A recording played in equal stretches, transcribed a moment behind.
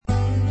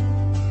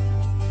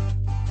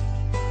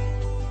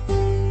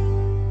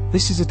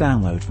This is a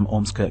download from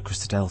Ormskirk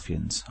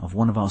Christadelphians of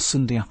one of our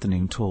Sunday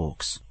afternoon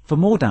talks. For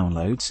more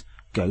downloads,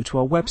 go to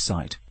our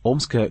website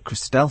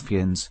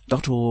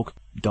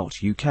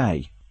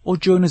ormskirkchristadelphians.org.uk or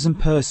join us in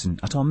person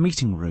at our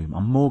meeting room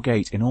on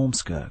Moorgate in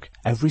Ormskirk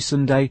every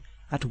Sunday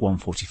at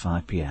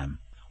 1:45 p.m.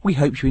 We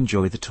hope you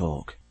enjoy the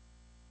talk.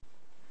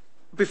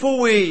 Before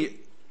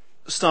we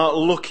start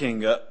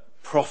looking at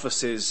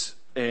prophecies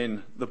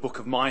in the book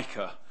of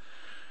Micah,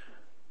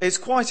 it's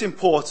quite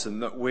important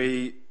that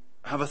we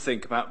have a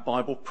think about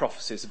Bible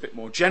prophecies a bit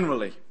more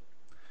generally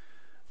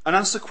and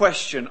ask the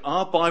question,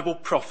 are Bible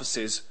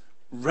prophecies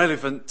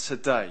relevant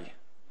today?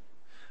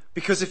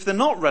 Because if they're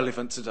not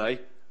relevant today,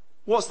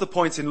 what's the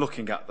point in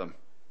looking at them?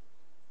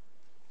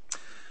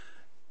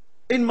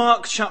 In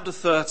Mark chapter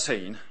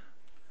 13,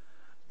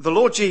 the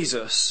Lord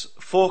Jesus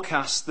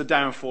forecasts the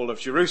downfall of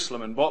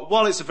Jerusalem, and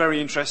while it's a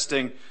very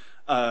interesting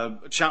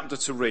chapter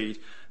to read,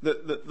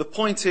 the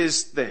point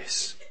is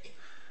this.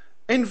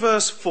 In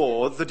verse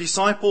 4, the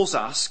disciples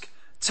ask,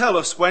 "Tell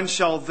us, when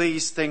shall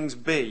these things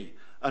be?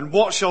 And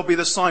what shall be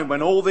the sign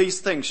when all these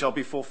things shall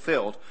be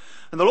fulfilled?"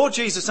 And the Lord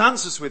Jesus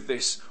answers with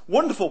this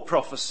wonderful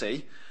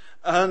prophecy.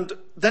 And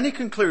then he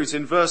concludes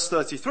in verse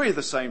 33 of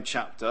the same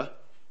chapter,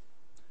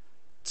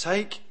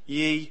 "Take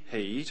ye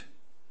heed,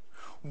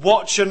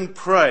 watch and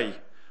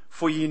pray,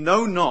 for ye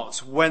know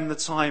not when the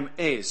time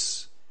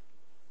is."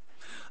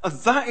 And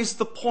that is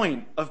the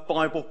point of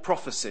Bible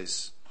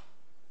prophecies.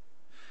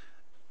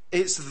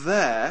 It's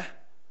there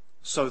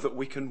so that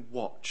we can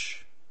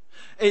watch.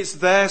 It's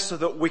there so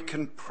that we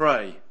can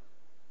pray.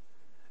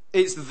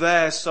 It's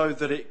there so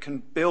that it can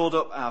build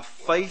up our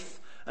faith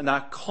and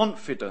our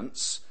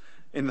confidence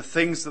in the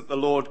things that the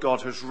Lord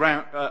God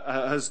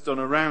has done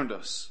around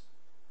us.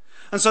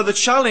 And so the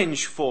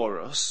challenge for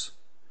us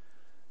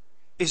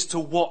is to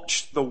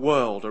watch the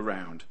world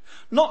around.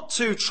 Not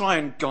to try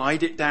and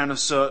guide it down a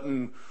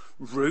certain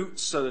route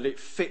so that it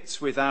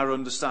fits with our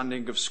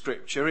understanding of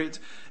Scripture.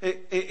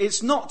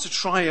 It's not to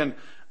try and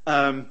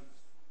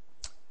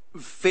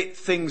fit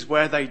things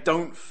where they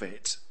don't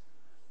fit.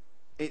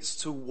 It's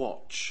to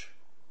watch.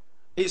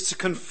 It's to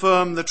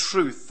confirm the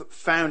truth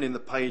found in the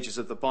pages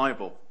of the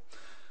Bible.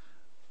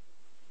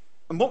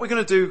 And what we're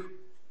going to do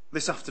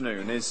this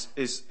afternoon is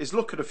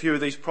look at a few of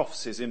these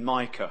prophecies in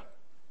Micah.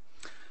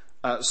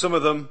 Some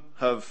of them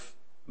have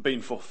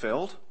been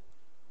fulfilled,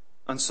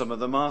 and some of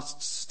them are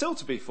still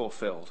to be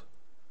fulfilled.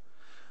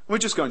 We're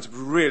just going to be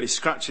really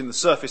scratching the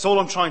surface. All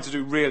I'm trying to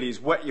do really is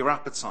whet your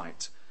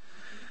appetite.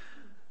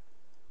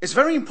 It's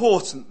very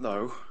important,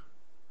 though,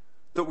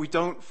 that we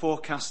don't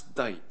forecast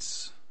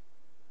dates.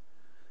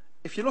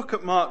 If you look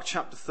at Mark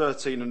chapter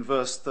 13 and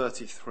verse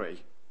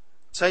 33,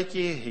 "Take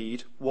ye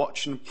heed,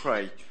 watch and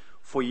pray,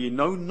 for ye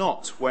know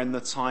not when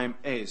the time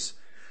is."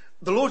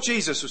 The Lord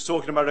Jesus was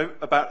talking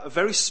about a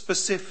very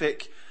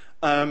specific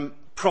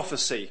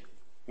prophecy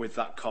with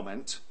that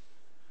comment,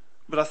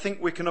 but I think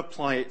we can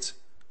apply it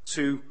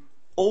to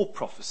all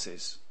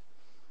prophecies.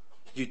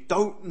 You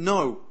don't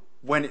know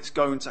when it's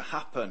going to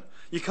happen.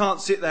 You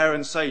can't sit there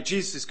and say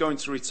Jesus is going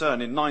to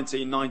return in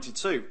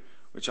 1992,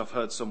 which I've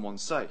heard someone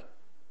say.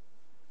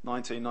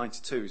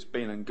 1992 has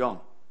been and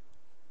gone.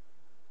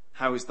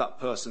 How is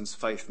that person's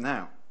faith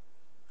now?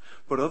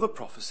 But other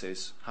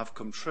prophecies have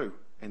come true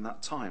in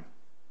that time.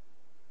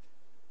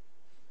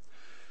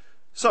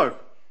 So,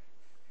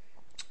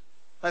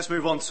 let's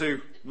move on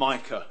to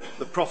Micah,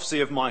 the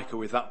prophecy of Micah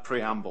with that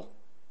preamble.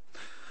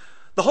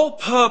 The whole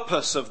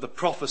purpose of the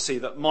prophecy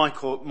that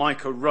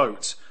Micah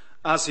wrote,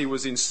 as he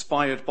was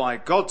inspired by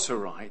God to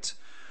write,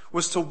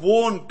 was to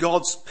warn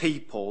God's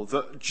people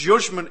that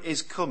judgment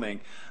is coming,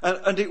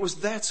 and it was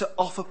there to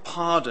offer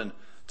pardon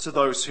to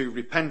those who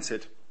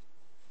repented.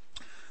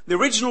 The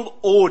original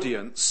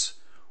audience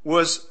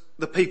was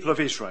the people of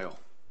Israel.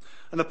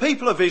 And the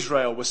people of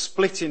Israel were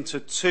split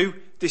into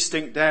two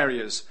distinct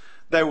areas.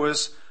 There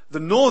was the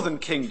northern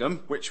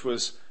kingdom, which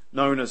was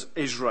known as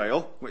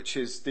Israel, which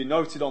is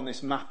denoted on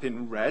this map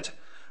in red,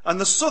 and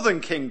the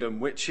southern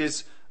kingdom, which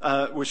was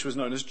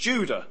known as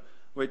Judah,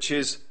 which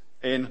is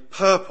in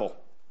purple.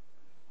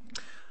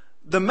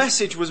 The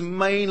message was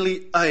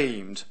mainly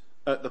aimed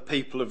at the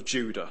people of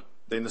Judah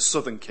in the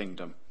southern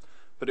kingdom,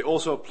 but it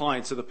also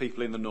applied to the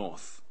people in the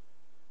north.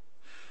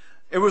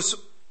 It was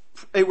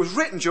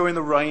written during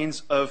the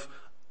reigns of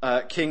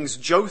kings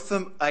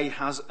Jotham,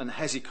 Ahaz and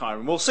Hezekiah,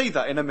 and we'll see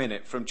that in a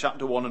minute from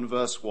chapter 1 and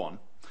verse 1.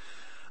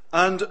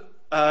 And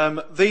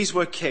these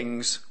were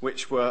kings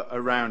which were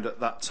around at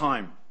that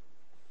time.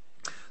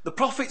 The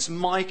prophets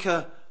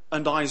Micah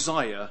and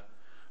Isaiah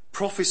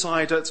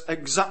prophesied at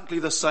exactly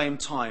the same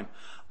time.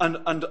 And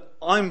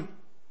I'm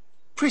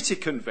pretty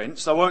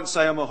convinced, I won't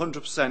say I'm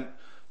 100%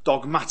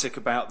 dogmatic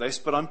about this,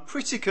 but I'm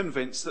pretty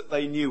convinced that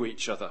they knew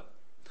each other.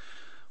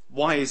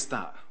 Why is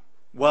that?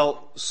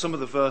 Well, some of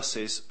the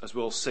verses, as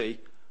we'll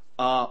see,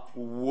 are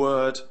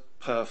word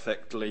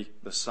perfectly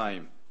the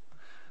same.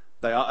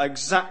 They are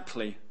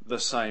exactly the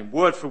same,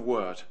 word for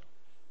word.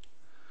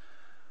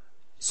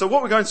 So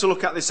what we're going to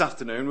look at this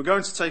afternoon, we're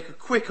going to take a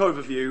quick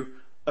overview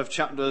of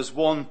chapters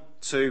 1,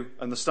 2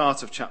 and the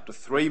start of chapter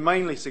 3,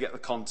 mainly to get the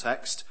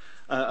context,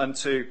 and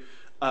to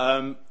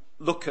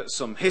look at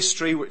some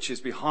history which is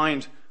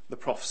behind the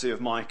prophecy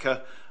of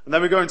Micah. And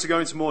then we're going to go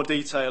into more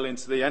detail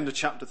into the end of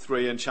chapter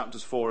 3 and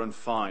chapters 4 and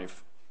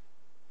 5.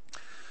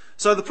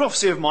 So the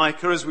prophecy of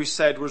Micah, as we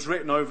said, was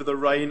written over the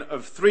reign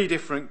of 3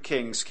 different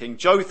kings: King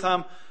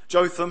Jotham,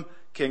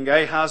 King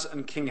Ahaz,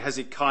 and King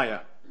Hezekiah.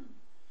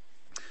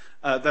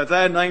 They're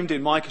there named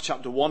in Micah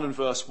chapter 1 and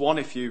verse 1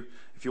 if you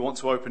want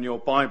to open your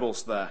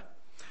Bibles there.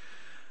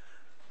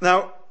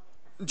 Now,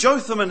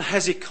 Jotham and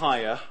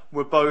Hezekiah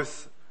were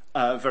both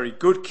very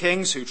good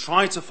kings who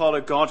tried to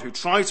follow God, who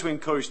tried to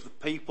encourage the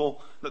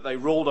people that they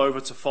ruled over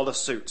to follow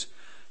suit.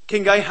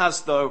 King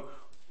Ahaz, though,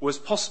 was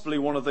possibly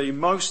one of the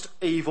most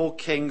evil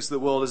kings the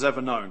world has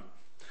ever known.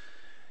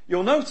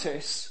 You'll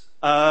notice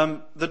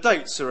the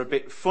dates are a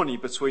bit funny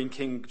between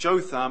King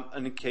Jotham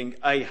and King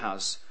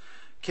Ahaz.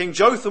 King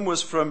Jotham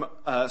was from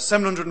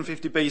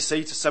 750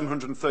 BC to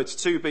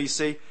 732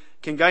 BC.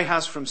 King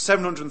Ahaz from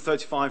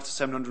 735 to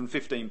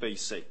 715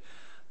 BC.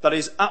 That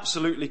is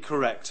absolutely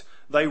correct.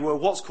 They were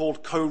what's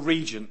called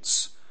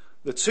co-regents.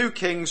 The 2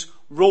 kings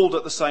ruled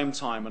at the same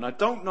time, and I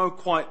don't know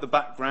quite the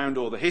background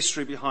or the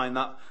history behind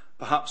that.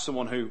 Perhaps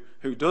someone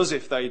who does,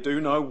 if they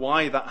do know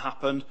why that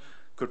happened,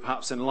 could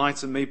perhaps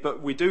enlighten me,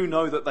 but we do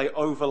know that they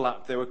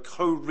overlapped. They were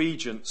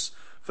co-regents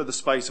for the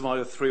space of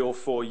either 3 or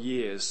 4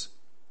 years.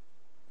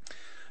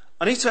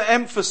 I need to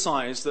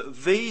emphasize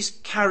that these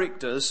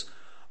characters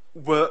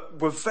were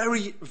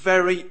very,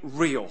 very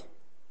real.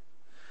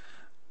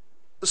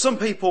 Some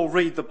people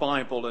read the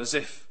Bible as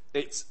if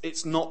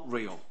it's not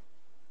real.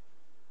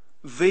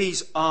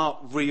 These are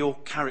real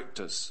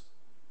characters.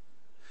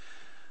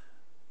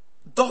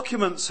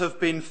 Documents have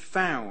been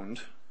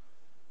found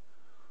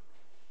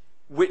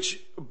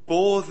which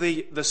bore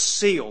the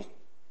seal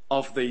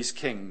of these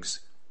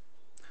kings.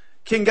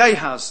 King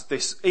Ahaz,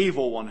 this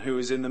evil one who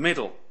is in the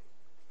middle,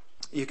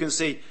 you can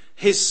see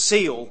his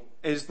seal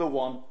is the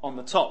one on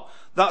the top.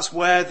 That's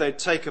where they'd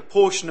take a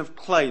portion of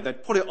clay,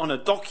 they'd put it on a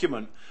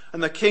document,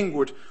 and the king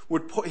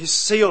would put his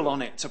seal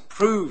on it to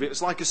prove, it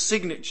was like a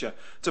signature,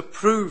 to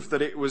prove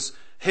that it was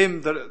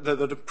him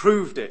that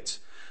approved it.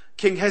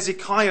 King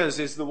Hezekiah's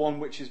is the one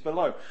which is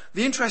below.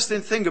 The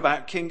interesting thing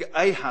about King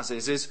Ahaz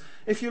is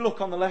if you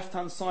look on the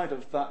left-hand side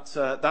of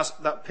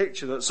that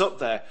picture that's up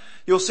there,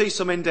 you'll see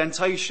some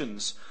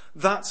indentations.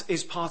 That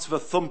is part of a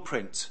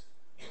thumbprint.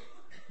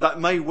 That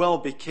may well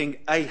be King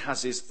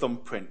Ahaz's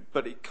thumbprint,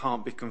 but it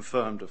can't be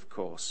confirmed, of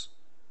course.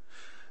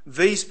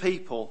 These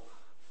people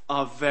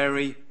are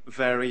very,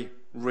 very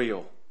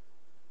real.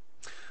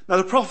 Now,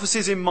 the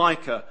prophecies in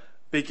Micah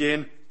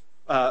begin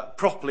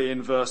properly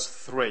in verse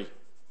 3.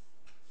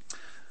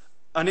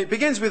 And it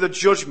begins with a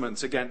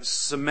judgment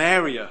against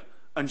Samaria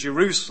and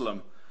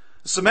Jerusalem.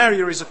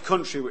 Samaria is a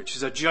country which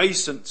is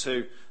adjacent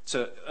to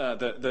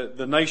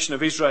the nation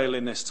of Israel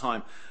in this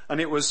time.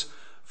 And it was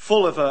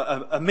full of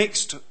a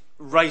mixed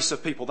race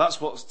of people.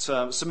 That's what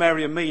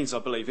Samaria means, I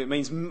believe. It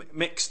means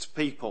mixed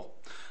people.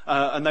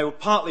 And they were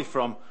partly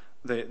from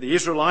the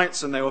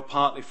Israelites, and they were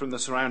partly from the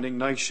surrounding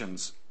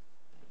nations.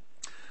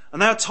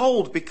 And they are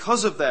told,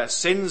 because of their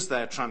sins,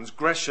 their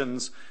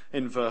transgressions,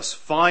 in verse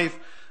 5,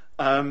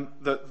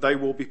 that they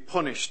will be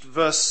punished.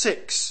 Verse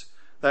 6,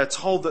 they're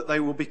told that they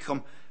will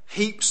become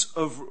heaps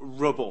of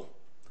rubble.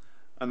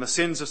 And the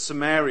sins of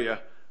Samaria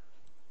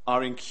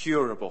are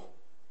incurable.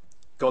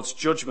 God's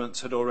judgment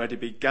had already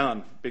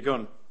begun.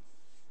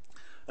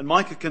 And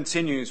Micah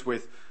continues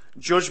with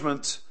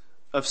judgment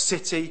of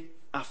city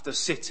after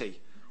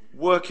city,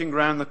 working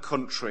around the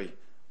country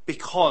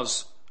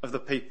because of the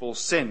people's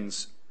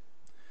sins.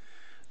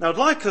 Now I'd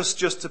like us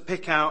just to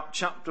pick out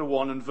chapter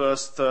 1 and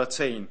verse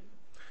 13.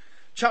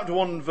 Chapter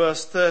 1 and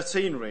verse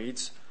 13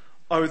 reads,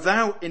 O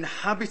thou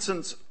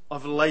inhabitant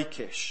of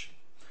Lachish,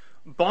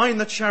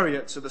 bind the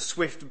chariot to the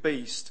swift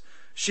beast.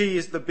 She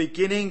is the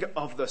beginning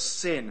of the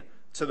sin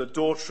to the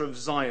daughter of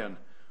Zion,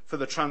 for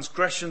the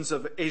transgressions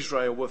of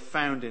Israel were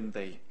found in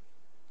thee.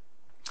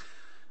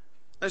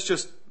 Let's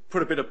just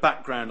put a bit of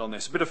background on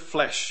this, a bit of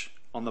flesh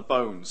on the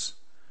bones.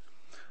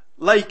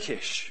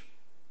 Lachish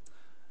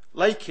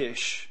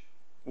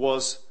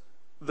was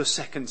the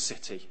second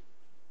city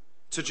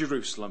to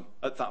Jerusalem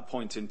at that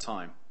point in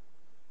time.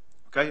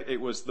 Okay,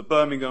 it was the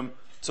Birmingham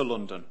to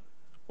London,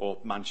 or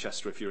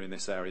Manchester if you're in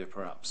this area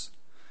perhaps.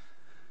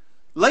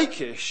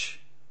 Lachish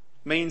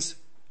means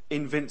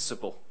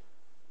invincible.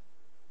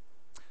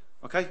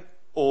 Okay,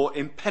 or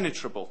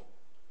impenetrable.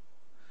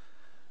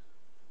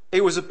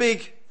 It was a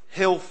big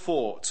hill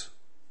fort.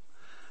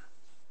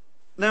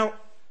 Now,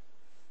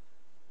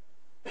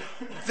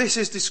 this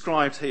is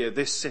described here,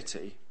 this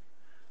city,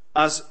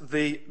 as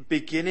the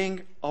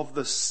beginning of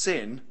the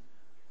sin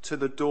to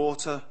the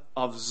daughter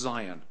of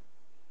Zion.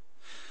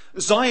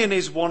 Zion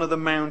is one of the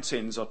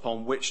mountains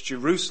upon which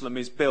Jerusalem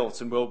is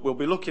built, and we'll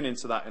be looking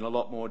into that in a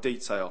lot more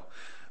detail.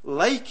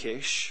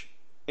 Lachish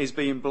is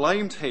being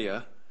blamed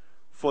here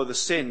for the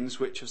sins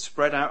which have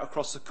spread out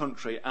across the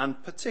country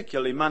and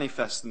particularly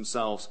manifest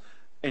themselves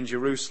in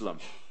Jerusalem.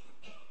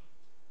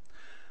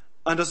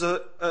 And as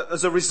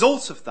a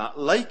result of that,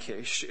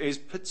 Lachish is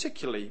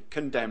particularly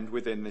condemned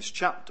within this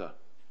chapter.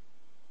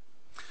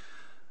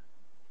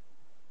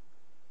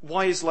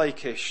 Why is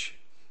Lachish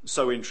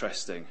so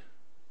interesting?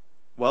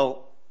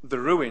 Well, the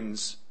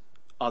ruins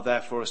are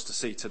there for us to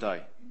see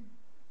today.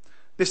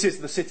 This is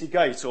the city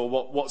gate, or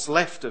what's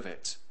left of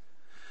it.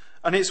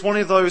 And it's one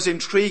of those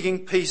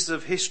intriguing pieces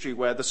of history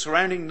where the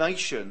surrounding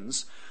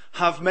nations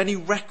have many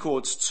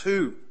records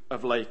too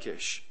of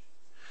Lachish.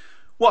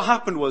 What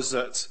happened was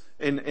that,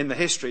 in the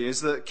history, is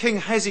that King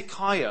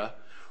Hezekiah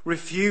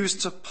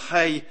refused to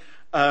pay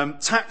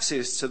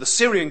taxes to the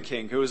Syrian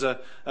king, who was a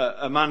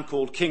man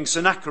called King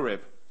Sennacherib.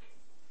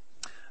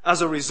 As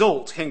a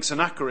result, King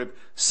Sennacherib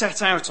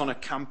set out on a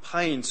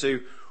campaign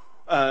to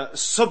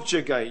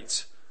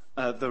subjugate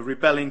the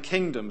rebelling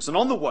kingdoms. And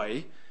on the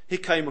way, he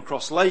came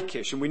across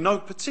Lachish, and we know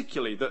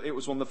particularly that it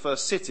was one of the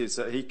first cities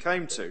that he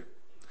came to.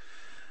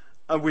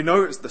 And we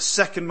know it's the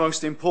second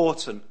most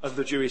important of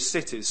the Jewish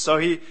cities. So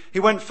he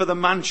went for the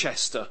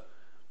Manchester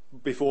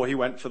before he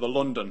went for the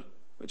London,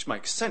 which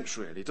makes sense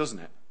really, doesn't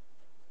it?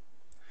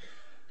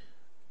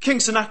 King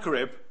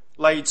Sennacherib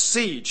laid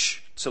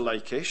siege to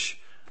Lachish.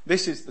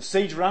 This is the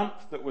siege ramp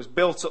that was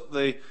built up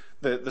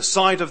the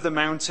side of the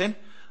mountain.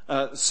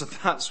 So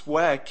that's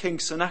where King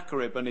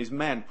Sennacherib and his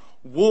men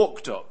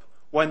walked up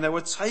when they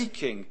were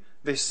taking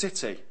this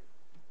city.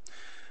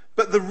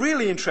 But the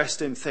really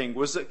interesting thing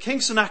was that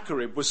King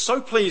Sennacherib was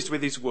so pleased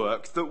with his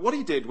work that what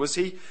he did was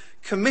he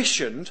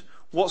commissioned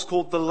what's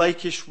called the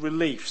Lachish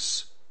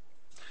reliefs.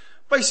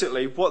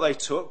 Basically, what they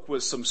took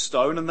was some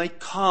stone and they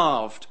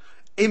carved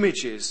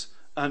images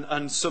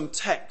and some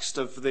text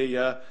of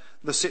the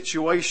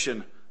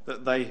situation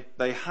that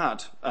they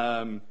had.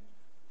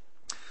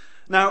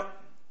 Now,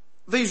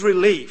 these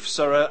reliefs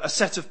are a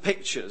set of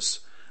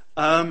pictures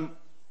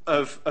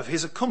of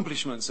his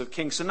accomplishments, of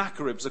King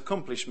Sennacherib's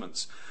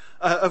accomplishments,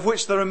 of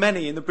which there are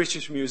many in the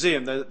British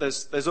Museum.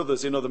 There's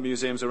others in other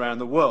museums around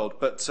the world,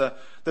 but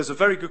there's a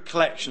very good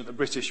collection at the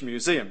British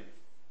Museum.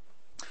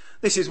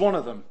 This is one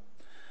of them.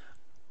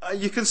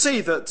 You can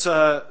see that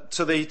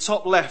to the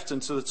top left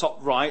and to the top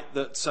right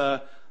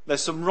that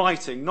there's some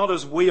writing, not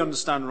as we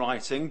understand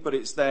writing, but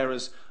it's there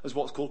as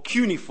what's called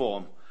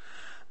cuneiform.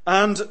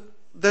 And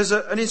there's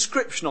an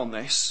inscription on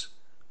this,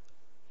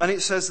 and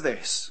it says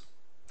this: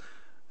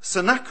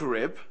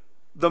 Sennacherib,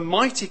 the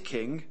mighty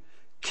king,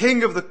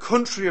 king of the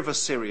country of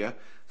Assyria,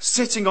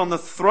 sitting on the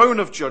throne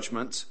of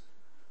judgment,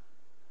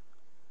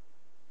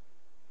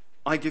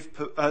 on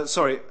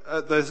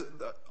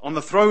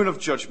the throne of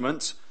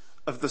judgment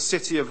of the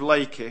city of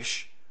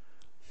Lachish,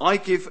 I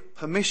give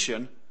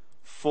permission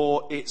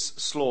for its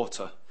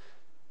slaughter.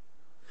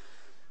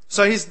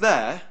 So he's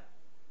there,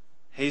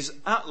 he's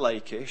at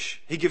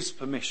Lachish, he gives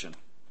permission.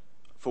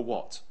 For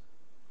what?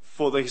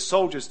 For the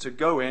soldiers to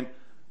go in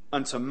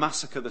and to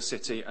massacre the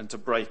city and to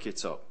break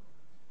it up.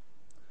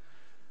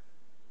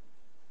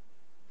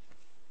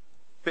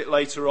 A bit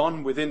later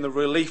on, within the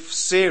relief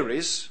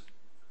series,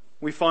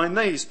 we find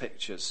these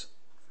pictures.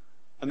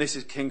 And this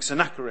is King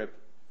Sennacherib.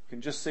 You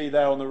can just see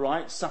there on the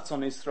right, sat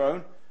on his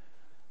throne.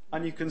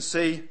 And you can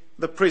see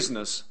the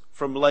prisoners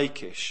from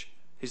Lachish.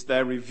 He's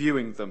there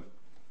reviewing them.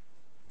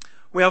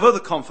 We have other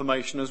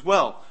confirmation as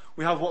well.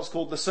 We have what's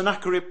called the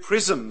Sennacherib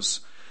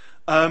prisms.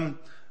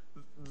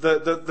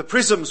 The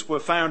prisms were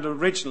found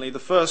originally. The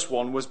first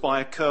one was by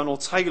a Colonel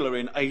Taylor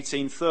in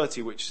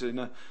 1830, which is in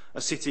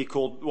a city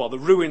called, the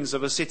ruins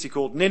of a city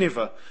called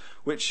Nineveh,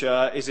 which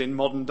is in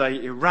modern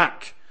day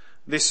Iraq.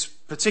 This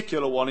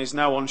particular one is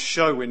now on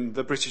show in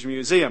the British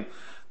Museum.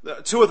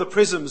 Two other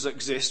prisms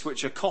exist,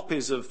 which are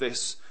copies of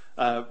this.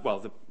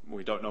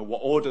 We don't know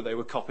what order they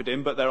were copied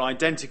in, but they're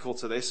identical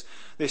to this.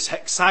 This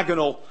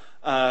hexagonal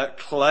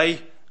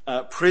clay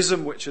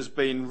prism, which has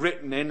been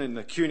written in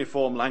the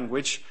cuneiform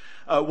language.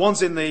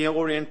 One's in the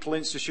Oriental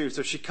Institute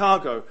of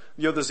Chicago,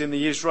 the other's in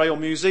the Israel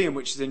Museum,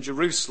 which is in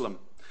Jerusalem.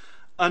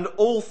 And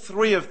all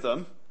three of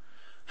them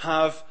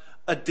have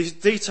a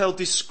detailed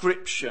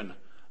description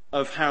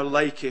of how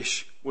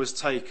Lachish was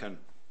taken.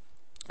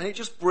 And it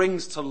just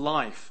brings to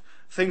life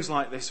things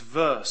like this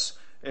verse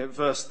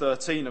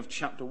 13 of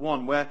chapter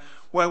 1, where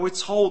we're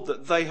told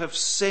that they have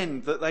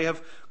sinned, that they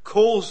have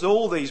caused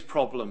all these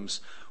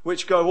problems,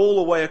 which go all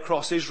the way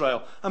across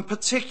Israel, and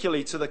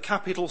particularly to the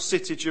capital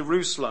city,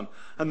 Jerusalem,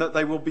 and that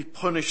they will be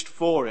punished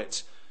for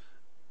it.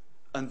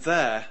 And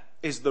there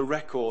is the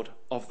record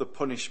of the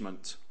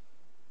punishment.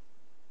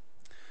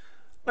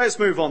 Let's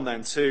move on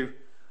then to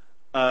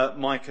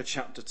Micah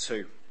chapter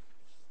 2.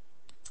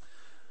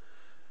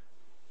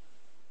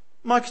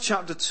 Micah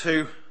chapter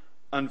 2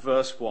 and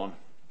verse 1.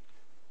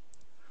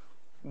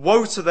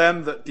 Woe to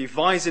them that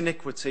devise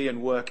iniquity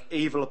and work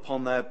evil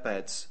upon their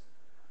beds.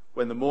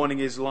 When the morning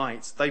is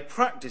light, they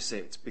practice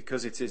it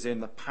because it is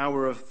in the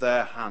power of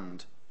their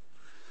hand.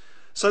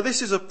 So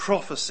this is a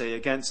prophecy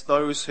against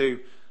those who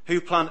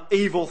plan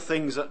evil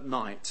things at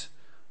night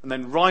and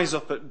then rise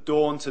up at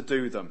dawn to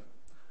do them.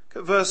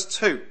 Look at verse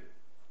 2.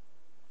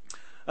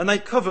 And they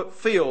covet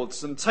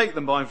fields and take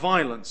them by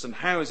violence, and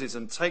houses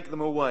and take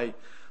them away.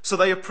 So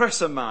they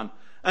oppress a man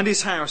and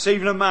his house,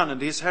 even a man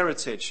and his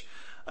heritage.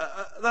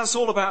 That's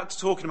all about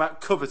talking about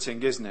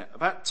coveting, isn't it?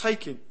 About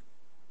taking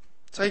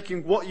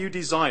what you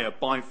desire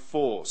by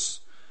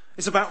force.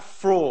 It's about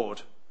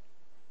fraud.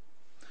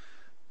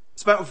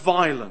 It's about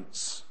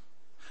violence.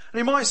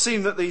 And it might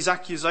seem that these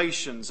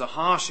accusations are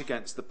harsh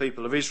against the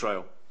people of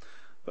Israel.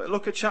 But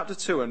look at chapter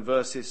 2 and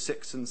verses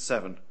 6 and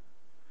 7.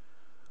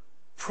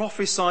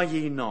 Prophesy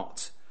ye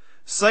not.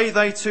 Say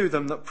they to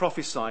them that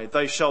prophesy,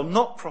 they shall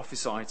not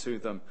prophesy to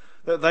them,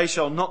 that they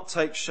shall not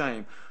take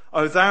shame.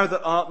 O thou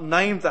that art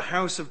named the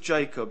house of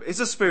Jacob, is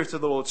the Spirit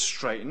of the Lord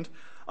straitened?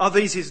 Are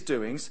these his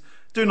doings?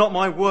 Do not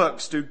my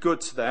works do good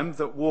to them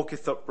that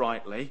walketh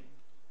uprightly?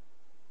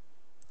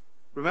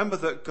 Remember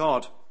that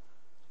God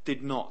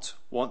did not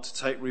want to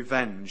take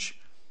revenge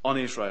on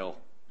Israel.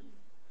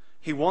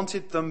 He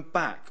wanted them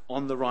back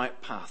on the right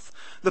path.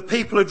 The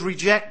people had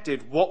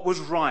rejected what was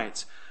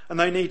right, and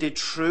they needed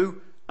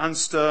true and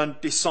stern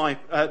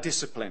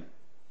discipline.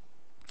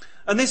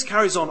 And this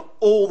carries on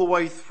all the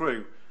way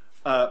through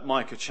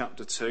Micah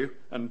chapter 2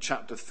 and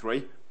chapter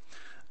 3.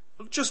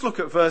 Just look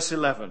at verse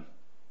 11.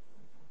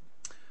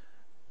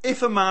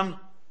 If a man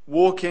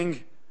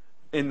walking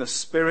in the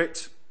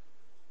Spirit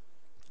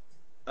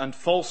and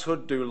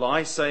falsehood do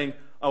lie, saying,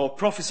 I will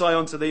prophesy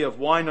unto thee of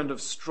wine and of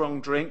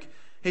strong drink,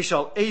 he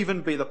shall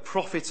even be the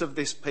prophet of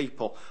this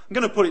people. I'm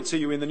going to put it to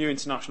you in the New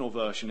International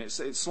Version. It's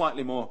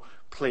slightly more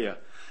clear.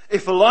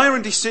 If a liar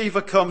and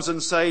deceiver comes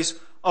and says,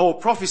 I will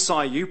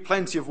prophesy you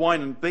plenty of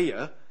wine and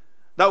beer,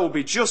 that will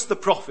be just the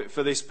prophet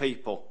for this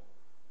people.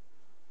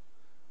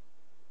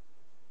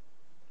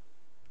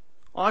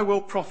 I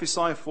will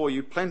prophesy for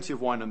you plenty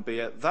of wine and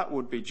beer. That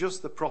would be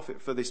just the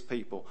prophet for this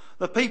people.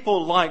 The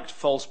people liked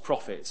false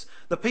prophets.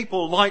 The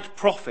people liked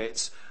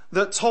prophets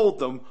that told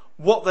them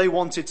what they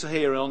wanted to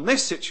hear. And on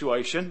this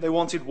situation, they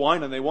wanted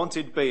wine and they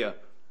wanted beer.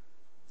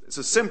 It's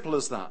as simple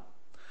as that.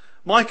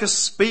 Micah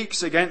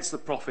speaks against the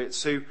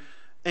prophets who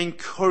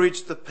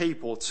encouraged the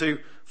people to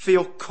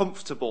feel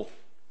comfortable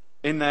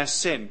in their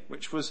sin,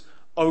 which was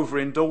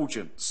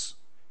overindulgence.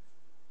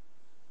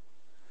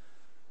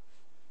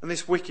 And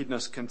this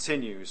wickedness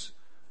continues.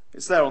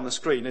 It's there on the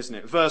screen, isn't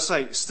it? Verse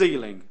 8,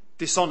 stealing,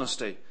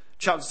 dishonesty.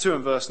 Chapter 2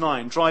 and verse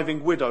 9,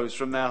 driving widows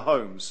from their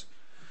homes.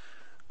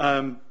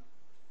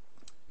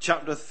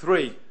 Chapter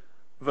 3,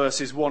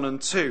 verses 1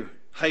 and 2,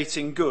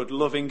 hating good,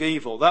 loving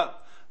evil.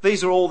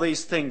 These are all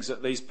these things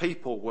that these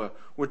people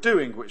were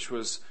doing, which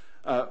was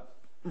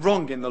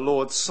wrong in the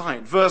Lord's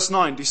sight. Verse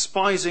 9,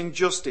 despising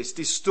justice,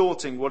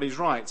 distorting what is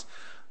right.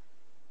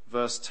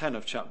 Verse 10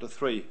 of chapter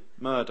 3,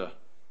 murder.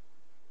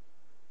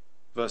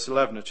 Verse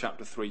 11 of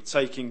chapter 3,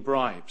 taking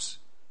bribes.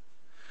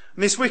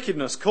 And this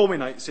wickedness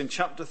culminates in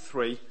chapter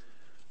 3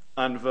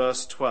 and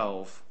verse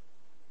 12.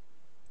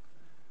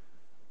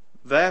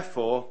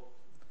 Therefore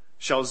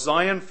shall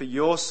Zion for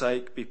your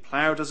sake be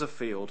ploughed as a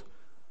field,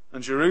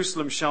 and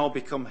Jerusalem shall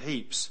become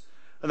heaps,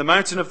 and the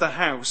mountain of the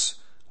house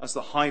as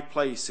the high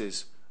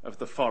places of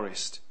the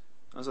forest.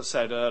 As I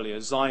said earlier,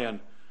 Zion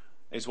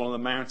is one of the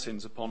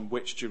mountains upon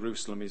which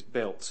Jerusalem is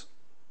built.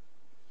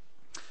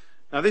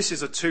 Now this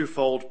is a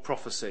twofold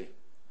prophecy.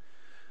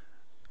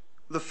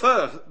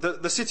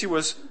 The city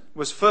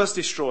was first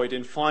destroyed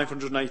in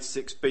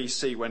 586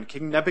 BC when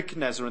King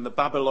Nebuchadnezzar and the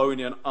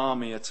Babylonian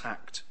army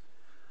attacked.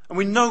 And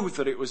we know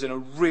that it was in a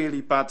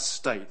really bad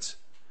state.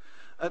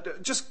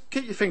 Just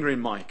keep your finger in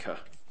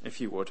Micah,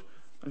 if you would,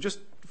 and just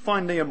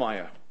find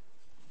Nehemiah.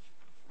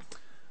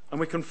 And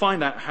we can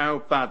find out how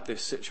bad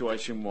this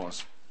situation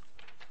was.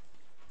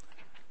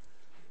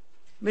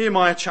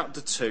 Nehemiah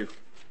chapter 2.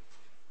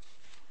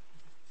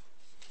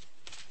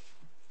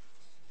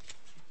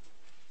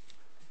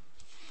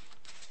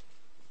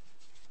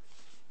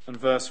 And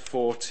verse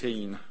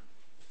 14.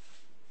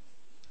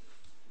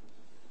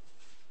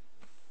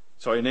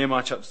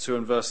 Nehemiah chapter 2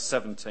 and verse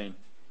 17.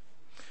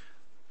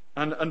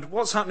 And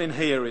what's happening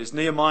here is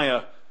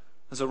Nehemiah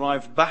has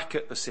arrived back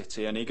at the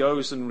city and he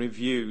goes and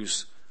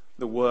reviews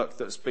the work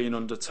that's been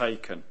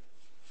undertaken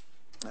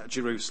at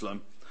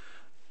Jerusalem.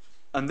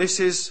 And this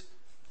is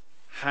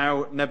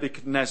how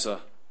Nebuchadnezzar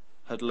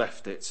had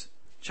left it.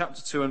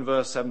 Chapter 2 and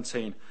verse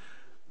 17.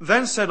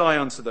 Then said I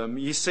unto them,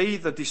 Ye see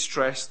the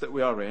distress that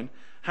we are in,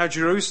 how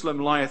Jerusalem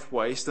lieth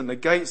waste, and the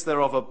gates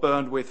thereof are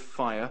burned with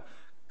fire.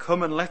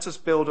 Come and let us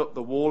build up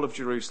the wall of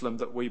Jerusalem,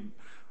 that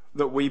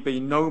we be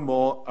no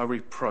more a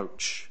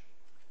reproach.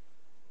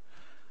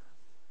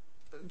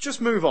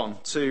 Just move on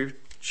to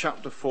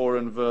chapter 4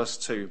 and verse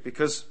 2,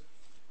 because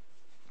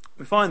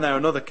we find there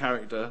another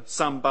character,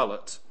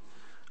 Sanballat,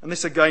 and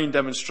this again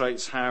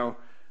demonstrates how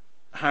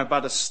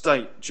bad a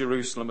state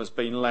Jerusalem has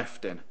been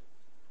left in.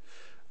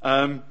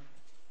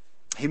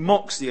 He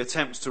mocks the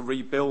attempts to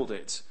rebuild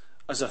it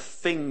as a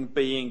thing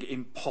being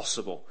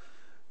impossible.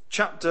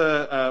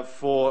 Chapter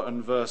 4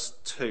 and verse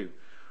 2.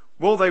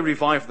 Will they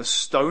revive the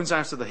stones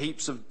out of the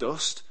heaps of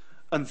dust,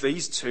 and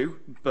these too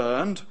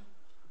burned?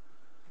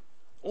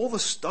 All the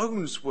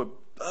stones were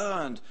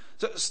burned.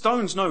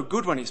 Stone's no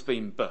good when it's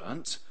been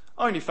burnt.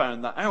 I only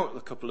found that out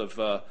a couple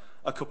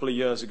of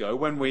years ago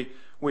when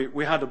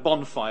we had a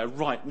bonfire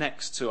right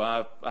next to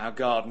our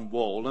garden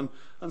wall,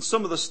 and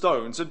some of the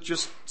stones had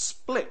just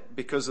split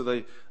because of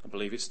I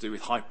believe it's to do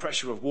with high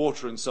pressure of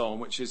water and so on,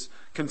 which is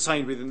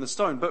contained within the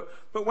stone.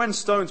 But when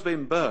stone's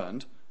been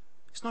burned,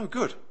 it's no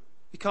good.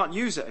 You can't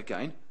use it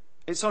again.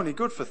 it's only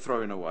good for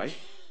throwing away.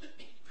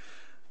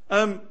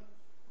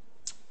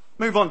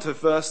 Move on to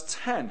verse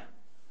 10.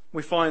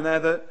 We find there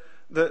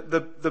that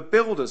the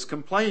builders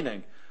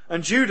complaining.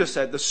 And Judah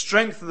said, the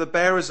strength of the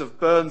bearers of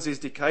burdens is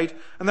decayed,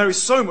 and there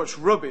is so much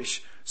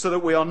rubbish so that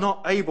we are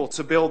not able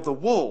to build the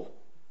wall.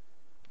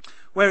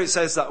 Where it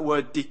says that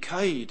word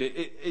decayed,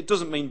 it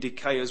doesn't mean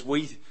decay as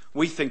we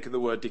think of the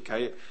word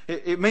decay.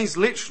 It means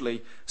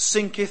literally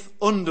sinketh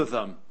under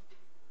them.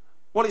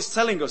 What it's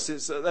telling us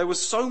is that there was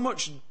so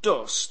much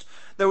dust,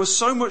 there was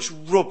so much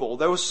rubble,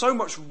 there was so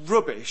much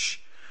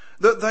rubbish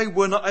that they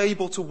were not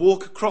able to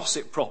walk across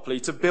it properly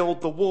to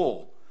build the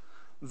wall.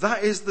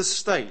 That is the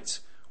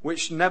state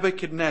which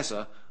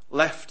Nebuchadnezzar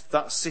left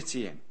that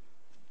city in.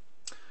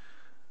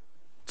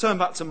 Turn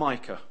back to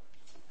Micah.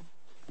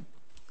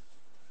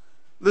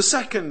 The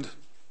second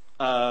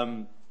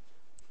part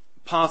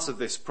of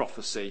this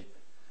prophecy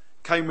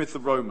came with the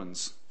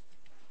Romans.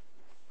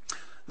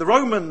 The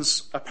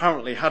Romans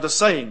apparently had a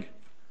saying,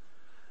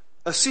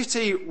 a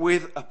city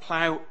with a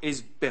plough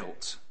is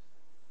built,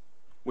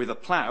 with a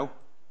plough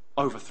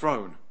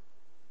overthrown.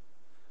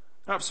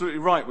 They're absolutely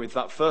right with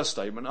that first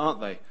statement, aren't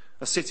they?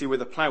 A city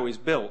with a plough is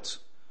built.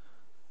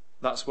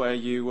 That's where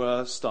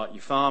you start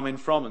your farming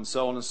from and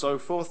so on and so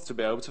forth to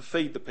be able to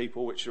feed the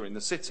people which are in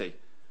the city.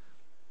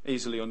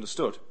 Easily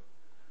understood.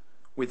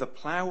 With a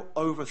plough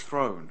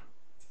overthrown.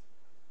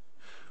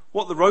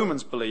 What the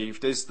Romans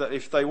believed is that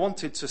if they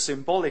wanted to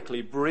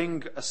symbolically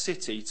bring a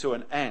city to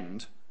an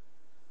end,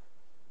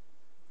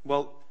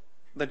 well,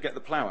 they'd get the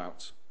plough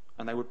out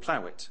and they would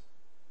plough it.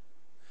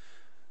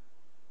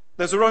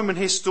 There's a Roman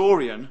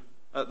historian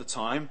at the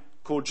time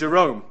called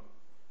Jerome,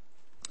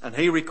 and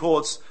he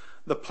records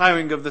the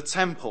ploughing of the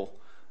temple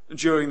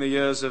during the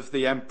years of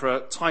the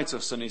Emperor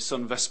Titus and his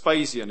son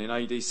Vespasian in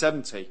AD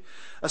 70.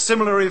 A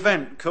similar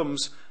event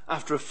comes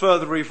after a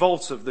further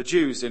revolt of the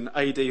Jews in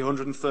AD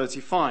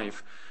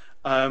 135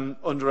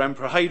 under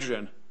Emperor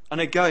Hadrian,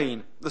 and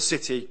again the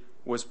city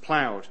was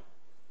ploughed.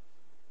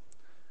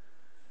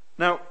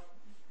 Now,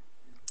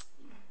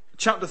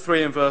 chapter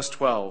 3 and verse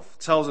 12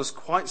 tells us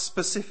quite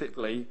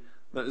specifically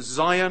that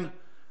Zion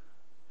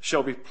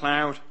shall be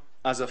ploughed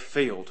as a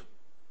field.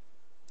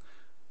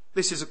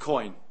 This is a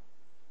coin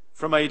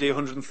from AD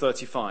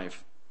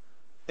 135.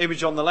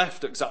 Image on the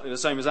left, exactly the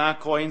same as our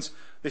coins.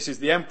 This is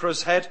the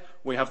emperor's head.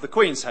 We have the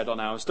queen's head on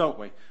ours, don't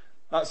we?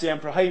 That's the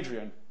Emperor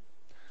Hadrian.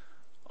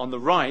 On the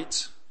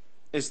right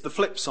is the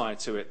flip side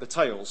to it, the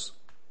tails.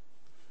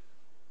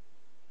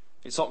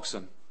 It's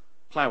oxen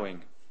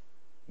ploughing.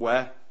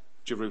 Where?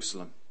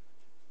 Jerusalem.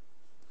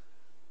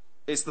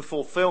 It's the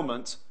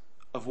fulfillment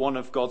of one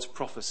of God's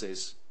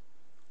prophecies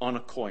on a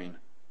coin.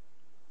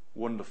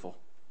 Wonderful.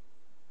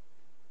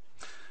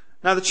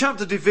 Now, the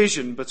chapter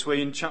division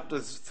between chapter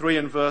 3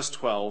 and verse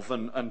 12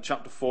 and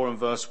chapter 4 and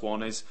verse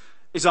 1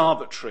 is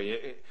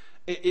arbitrary.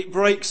 It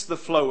breaks the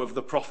flow of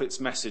the prophet's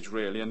message,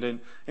 really,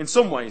 and in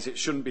some ways it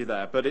shouldn't be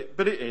there, but it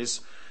is.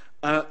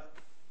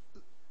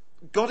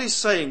 God is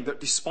saying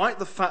that despite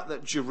the fact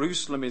that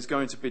Jerusalem is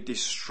going to be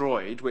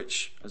destroyed,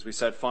 which, as we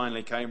said,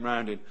 finally came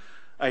round in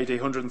AD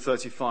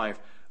 135,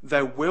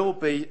 there will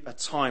be a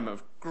time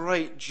of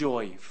great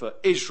joy for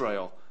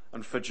Israel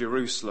and for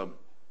Jerusalem.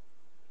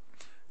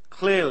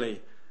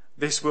 Clearly,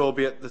 this will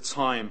be at the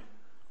time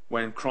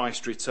when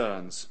Christ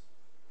returns.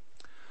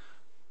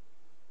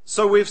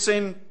 So we've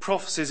seen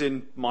prophecies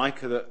in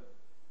Micah that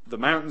the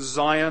mountain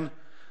Zion,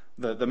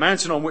 the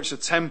mountain on which the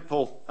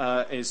temple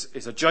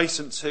is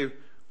adjacent to,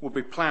 would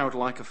be ploughed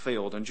like a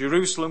field, and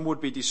Jerusalem would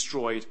be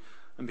destroyed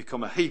and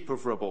become a heap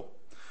of rubble.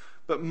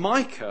 But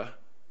Micah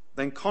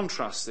then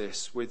contrasts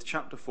this with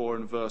chapter 4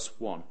 and verse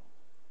 1.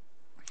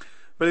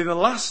 But in the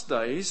last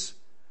days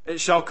it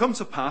shall come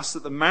to pass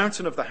that the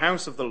mountain of the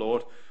house of the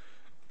Lord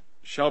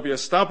shall be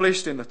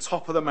established in the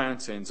top of the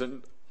mountains,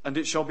 and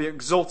it shall be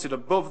exalted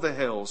above the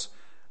hills,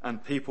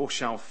 and people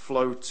shall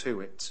flow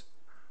to it.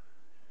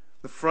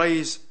 The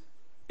phrase,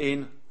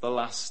 in the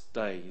last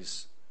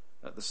days,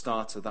 at the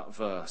start of that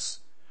verse,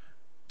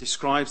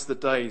 describes the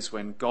days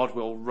when God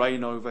will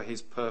reign over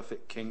his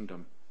perfect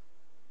kingdom.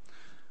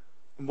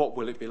 And what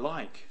will it be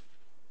like?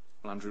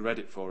 Well, Andrew read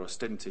it for us,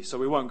 didn't he? So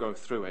we won't go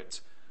through it,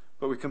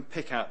 but we can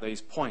pick out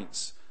these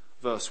points.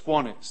 Verse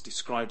 1, it's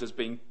described as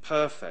being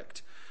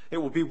perfect. It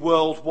will be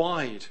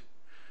worldwide.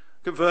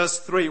 Look at verse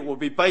 3, it will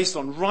be based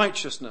on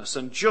righteousness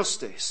and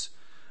justice.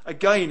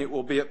 Again, it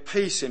will be at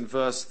peace in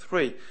verse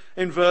 3.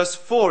 In verse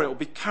 4, it will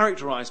be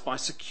characterized by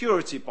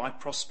security, by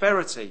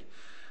prosperity.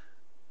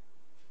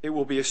 It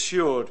will be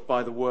assured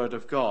by the word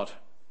of God.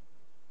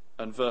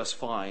 And verse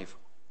 5,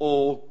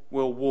 all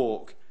will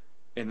walk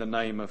in the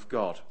name of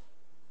God.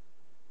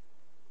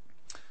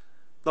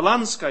 The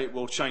landscape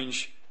will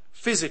change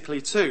physically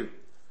too.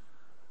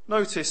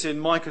 Notice in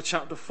Micah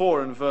chapter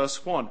 4 and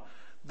verse 1,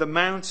 the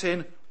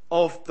mountain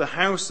of the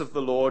house of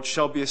the Lord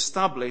shall be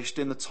established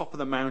in the top of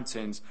the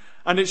mountains,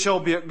 and it shall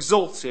be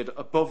exalted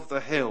above the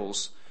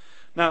hills.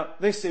 Now,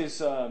 this is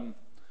a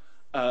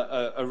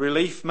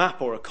relief map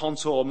or a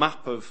contour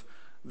map of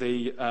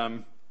the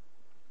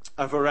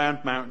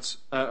around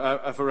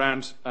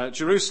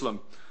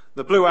Jerusalem.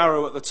 The blue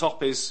arrow at the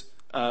top is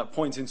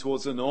pointing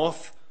towards the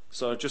north,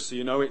 so just so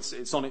you know,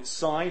 it's on its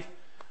side.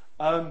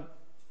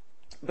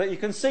 But you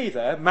can see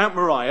there, Mount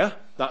Moriah,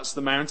 that's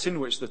the mountain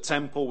which the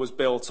temple was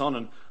built on,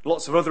 and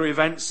lots of other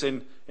events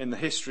in the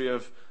history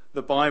of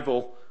the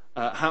Bible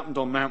happened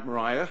on Mount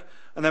Moriah.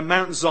 And then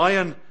Mount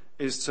Zion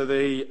is to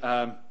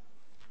the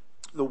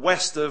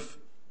west of,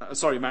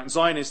 Mount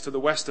Zion is to the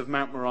west of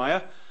Mount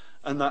Moriah,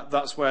 and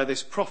that's where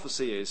this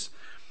prophecy is.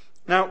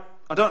 Now,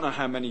 I don't know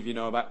how many of you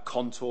know about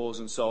contours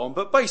and so on,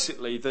 but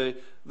basically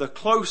the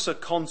closer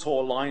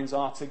contour lines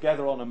are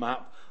together on a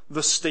map,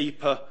 the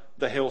steeper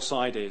the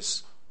hillside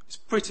is. It's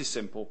pretty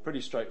simple,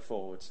 pretty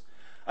straightforward.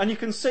 And you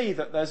can see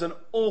that there's an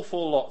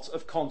awful lot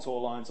of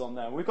contour lines on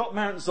there. We've got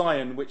Mount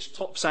Zion, which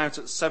tops out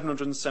at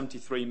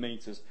 773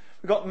 metres.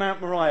 We've got Mount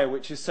Moriah,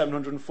 which is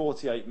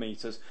 748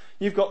 metres.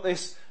 You've got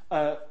this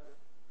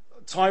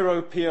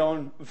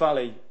Tyro-Pion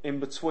Valley in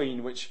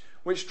between, which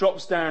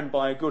drops down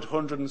by a good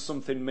 100 and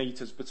something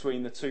metres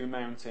between the two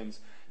mountains.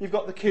 You've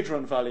got the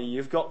Kidron Valley,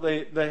 you've got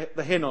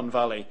the Hinnom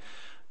Valley.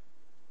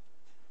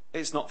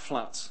 It's not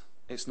flat,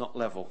 it's not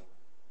level.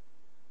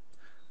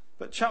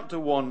 But chapter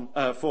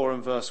 4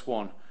 and verse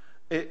 1,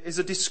 it is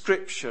a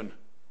description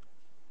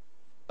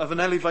of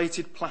an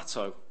elevated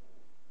plateau.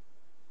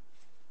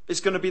 It's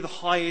going to be the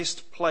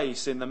highest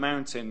place in the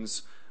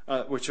mountains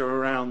which are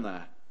around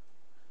there.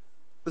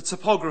 The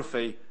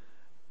topography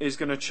is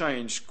going to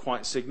change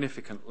quite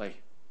significantly.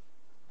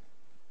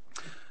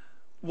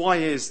 Why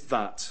is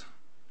that?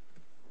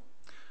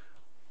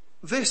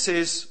 This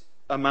is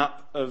a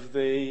map of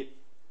the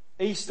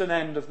eastern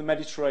end of the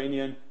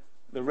Mediterranean,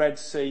 the Red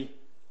Sea,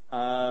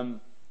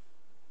 and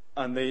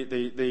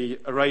the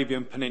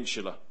Arabian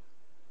Peninsula.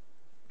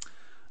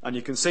 And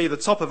you can see the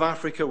top of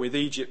Africa with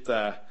Egypt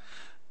there.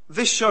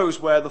 This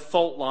shows where the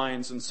fault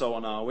lines and so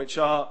on are, which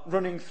are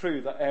running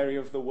through that area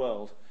of the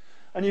world.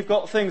 And you've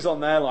got things on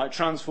there like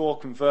transfer,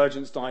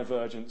 convergence,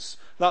 divergence.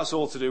 That's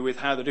all to do with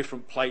how the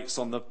different plates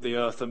on the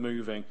Earth are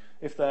moving.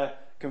 If they're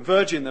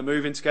converging, they're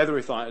moving together.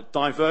 If they're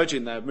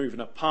diverging, they're moving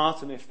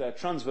apart. And if they're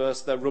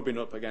transverse, they're rubbing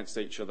up against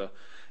each other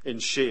in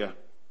shear.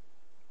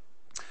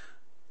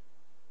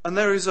 And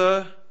there is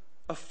a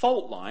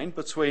fault line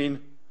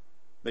between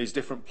these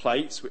different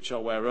plates, which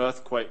are where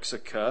earthquakes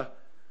occur,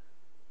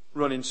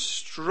 running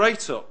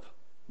straight up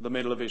the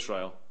middle of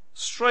Israel,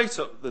 straight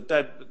up the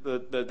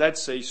Dead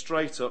Sea,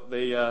 straight up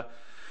the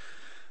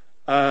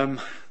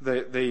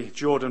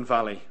Jordan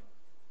Valley.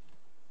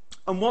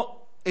 And what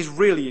is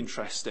really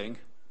interesting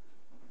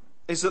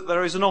is that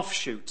there is an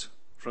offshoot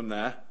from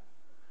there,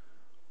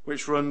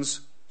 which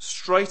runs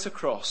straight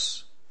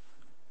across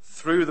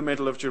through the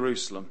middle of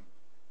Jerusalem.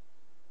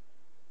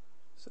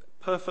 It's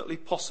perfectly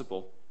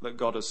possible that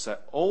God has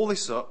set all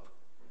this up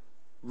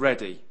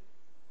ready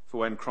for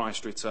when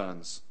Christ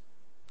returns.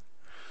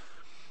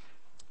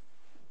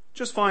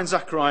 Just find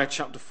Zechariah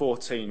chapter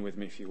 14 with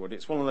me, if you would.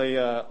 It's one of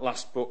the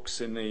last books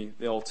in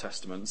the Old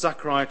Testament.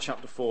 Zechariah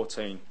chapter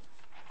 14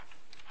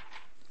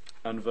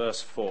 and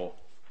verse 4.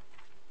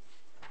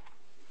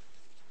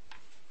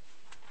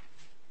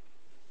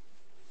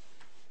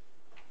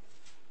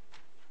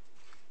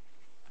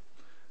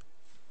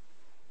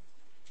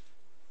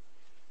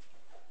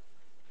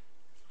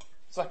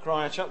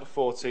 Zechariah chapter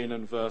 14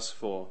 and verse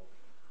 4.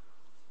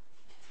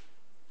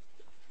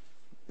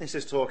 This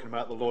is talking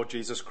about the Lord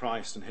Jesus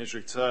Christ and his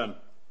return.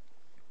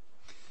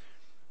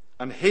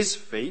 And his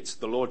feet,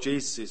 the Lord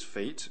Jesus'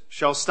 feet,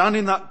 shall stand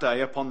in that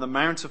day upon the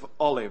Mount of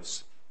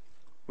Olives,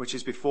 which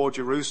is before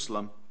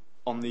Jerusalem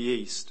on the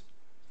east.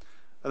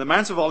 And the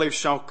Mount of Olives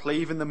shall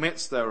cleave in the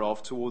midst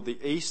thereof toward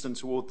the east and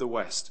toward the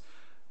west.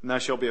 And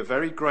there shall be a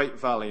very great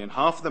valley, and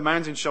half of the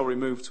mountain shall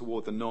remove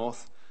toward the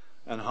north,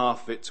 and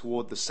half of it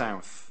toward the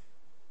south.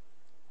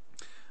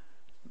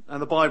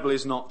 And the Bible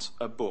is not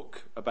a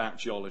book about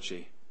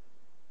geology.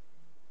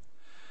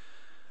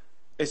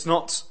 It's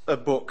not a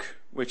book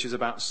which is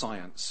about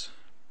science.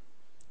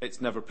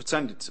 It's never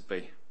pretended to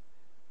be.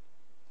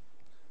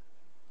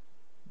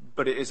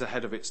 But it is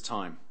ahead of its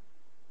time.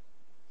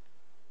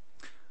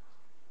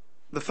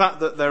 The fact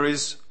that there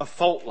is a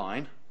fault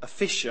line, a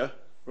fissure,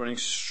 running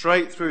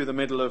straight through the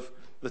middle of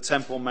the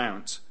Temple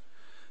Mount,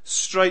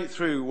 straight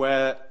through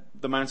where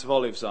the Mount of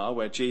Olives are,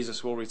 where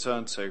Jesus will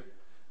return to,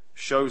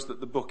 shows that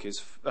the book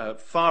is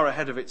far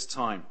ahead of its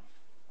time.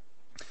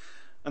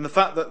 And the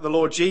fact that the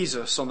Lord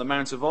Jesus on the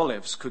Mount of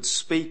Olives could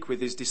speak with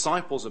his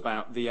disciples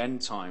about the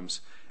end times,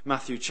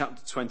 Matthew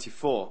chapter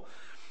 24,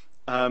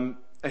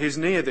 he's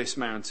near this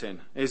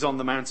mountain, he's on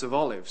the Mount of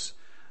Olives.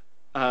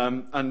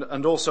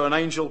 And also an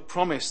angel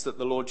promised that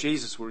the Lord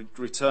Jesus would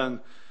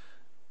return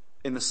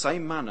in the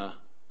same manner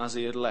as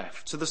he had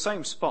left, to the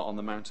same spot on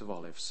the Mount of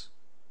Olives.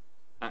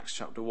 Acts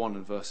chapter 1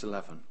 and verse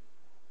 11.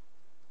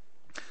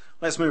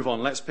 Let's move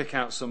on. Let's pick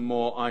out some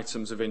more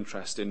items of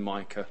interest in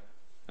Micah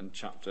and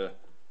chapter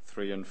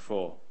 3 and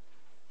 4.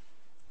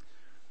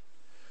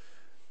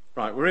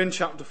 Right, we're in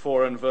chapter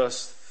 4 and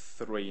verse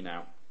 3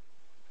 now.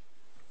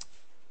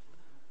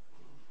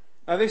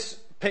 Now this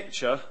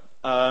picture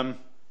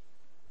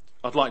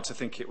I'd like to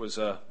think it was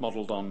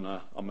modelled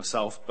on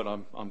myself, but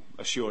I'm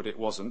assured it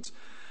wasn't.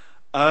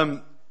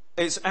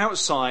 It's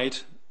outside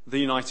the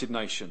United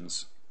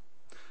Nations.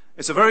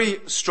 It's a very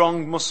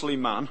strong, muscly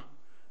man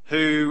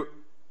who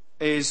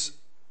is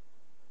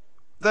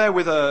there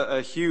with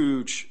a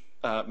huge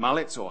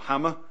mallet or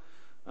hammer.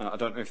 I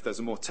don't know if there's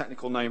a more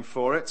technical name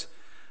for it.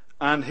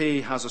 And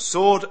he has a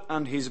sword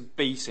and he's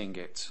beating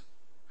it.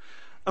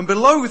 And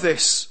below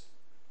this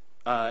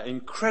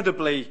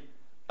incredibly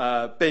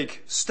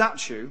big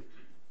statue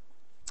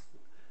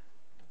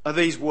are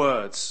these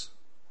words.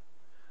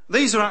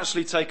 These are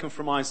actually taken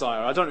from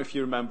Isaiah. I don't know if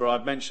you remember,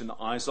 I've mentioned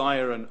that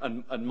Isaiah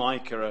and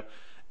Micah are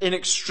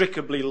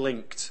inextricably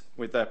linked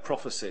with their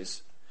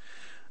prophecies.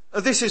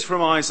 This is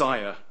from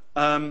Isaiah,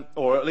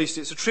 or at least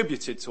it's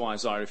attributed to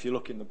Isaiah if you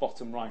look in the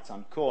bottom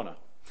right-hand corner.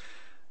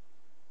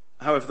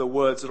 However, the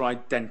words are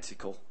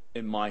identical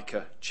in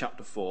Micah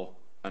chapter 4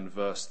 and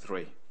verse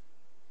 3.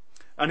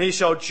 And he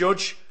shall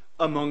judge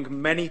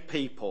among many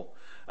people,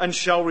 and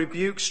shall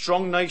rebuke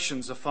strong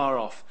nations afar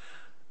off.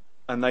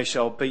 And they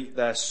shall beat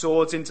their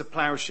swords into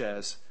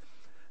plowshares,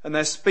 and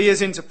their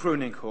spears into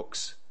pruning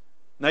hooks.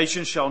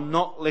 Nation shall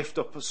not lift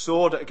up a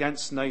sword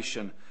against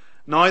nation,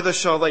 neither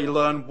shall they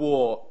learn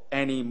war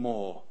any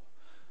more.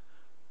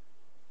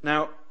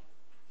 Now,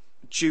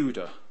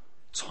 Judah,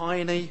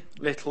 tiny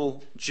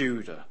little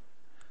Judah,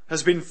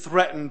 has been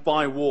threatened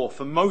by war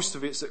for most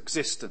of its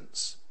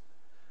existence.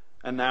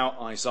 And now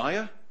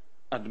Isaiah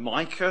and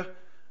Micah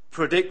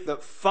predict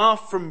that far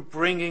from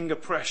bringing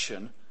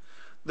oppression,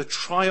 the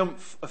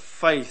triumph of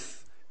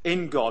faith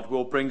in God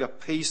will bring a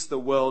peace the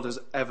world has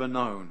ever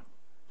known.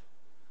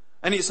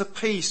 And it's a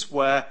peace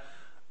where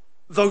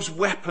those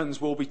weapons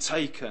will be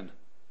taken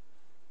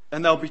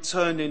and they'll be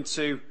turned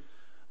into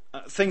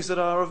things that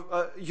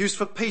are used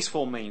for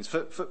peaceful means,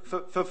 for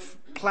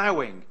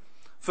ploughing,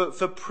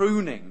 for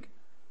pruning.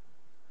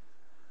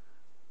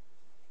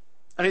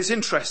 And it's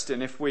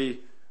interesting if we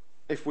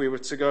were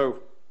to go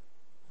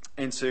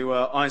into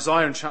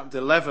Isaiah in chapter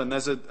 11,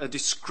 there's a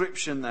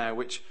description there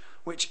which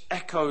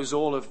echoes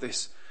all of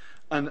this,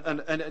 and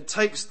it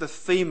takes the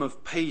theme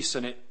of peace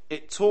and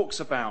it talks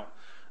about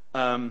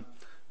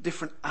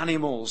different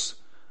animals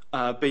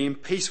being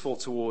peaceful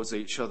towards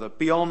each other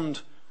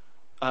beyond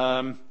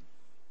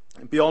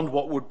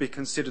what would be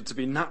considered to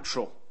be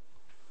natural.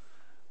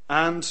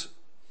 And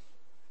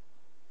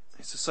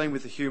it's the same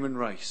with the human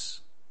race.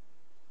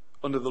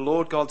 Under the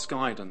Lord God's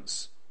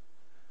guidance,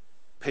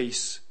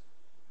 peace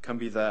can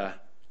be there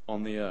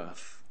on the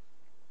earth.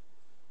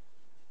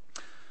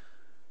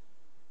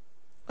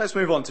 Let's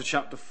move on to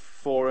chapter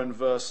 4 and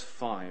verse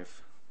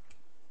 5.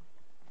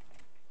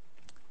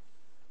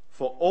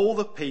 For all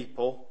the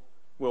people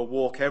will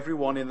walk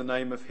everyone in the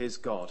name of his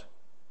God,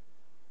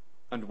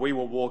 and we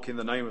will walk in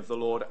the name of the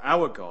Lord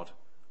our God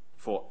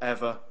for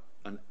ever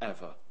and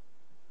ever.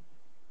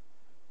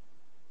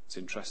 It's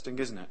interesting,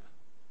 isn't it?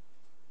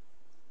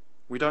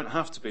 We don't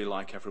have to be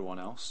like everyone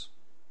else.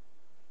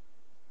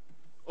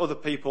 Other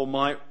people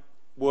might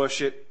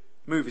worship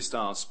movie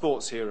stars,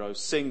 sports heroes,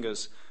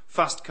 singers,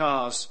 fast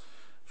cars,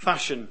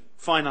 fashion,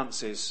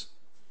 finances.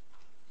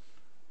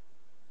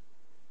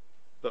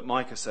 But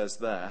Micah says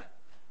there,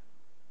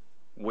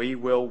 we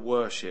will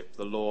worship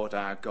the Lord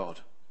our God.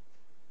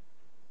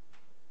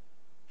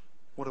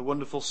 What a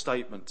wonderful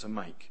statement to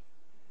make.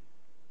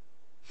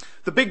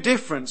 The big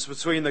difference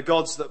between the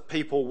gods that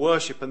people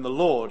worship and the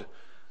Lord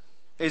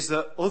is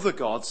that other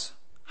gods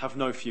have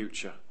no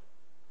future.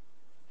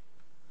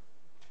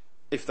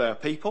 If they are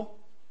people,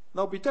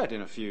 they'll be dead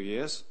in a few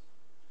years.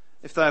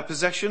 If they are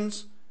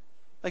possessions,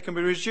 they can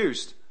be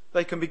reduced.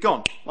 They can be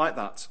gone like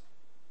that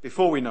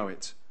before we know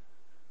it.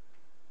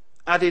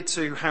 Added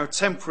to how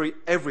temporary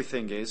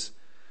everything is,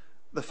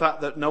 the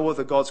fact that no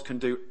other gods can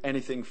do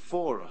anything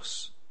for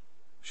us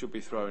should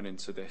be thrown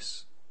into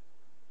this.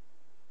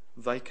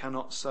 They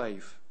cannot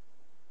save.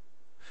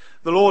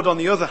 The Lord, on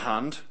the other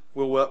hand,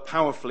 will work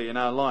powerfully in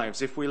our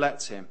lives if we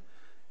let him.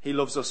 He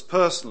loves us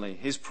personally.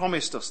 He's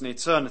promised us an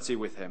eternity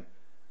with him.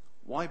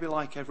 Why be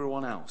like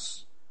everyone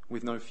else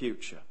with no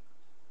future?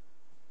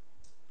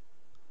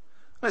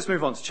 Let's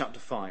move on to chapter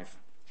 5.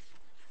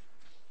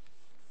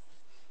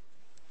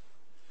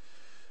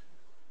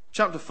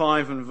 Chapter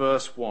 5 and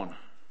verse 1.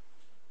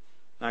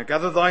 Now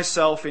gather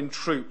thyself in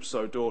troops,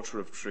 O daughter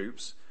of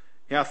troops.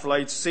 He hath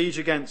laid siege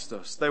against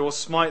us. They will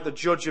smite the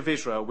judge of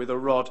Israel with a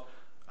rod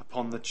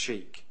upon the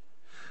cheek.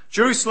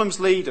 Jerusalem's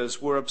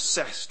leaders were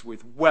obsessed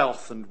with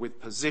wealth and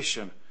with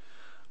position.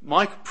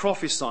 Micah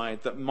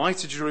prophesied that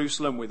mighty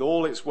Jerusalem, with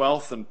all its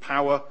wealth and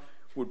power,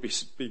 would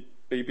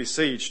be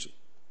besieged.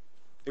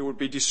 It would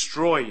be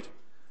destroyed.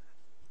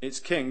 Its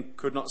king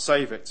could not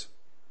save it.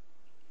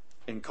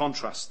 In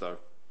contrast, though,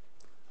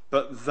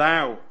 but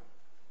thou,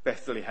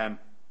 Bethlehem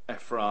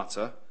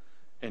Ephratah,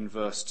 in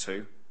verse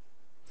 2,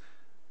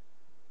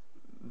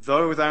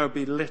 though thou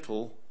be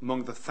little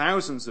among the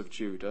thousands of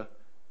Judah,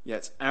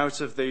 yet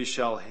out of thee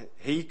shall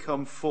he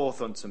come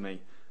forth unto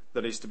me,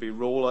 that is to be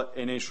ruler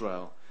in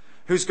Israel,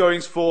 whose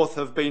goings forth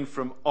have been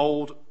from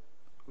old,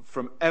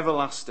 from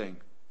everlasting.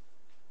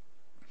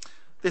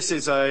 This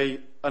is a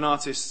an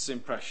artist's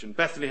impression.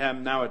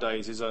 Bethlehem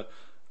nowadays is a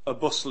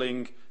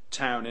bustling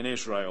town in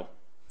Israel.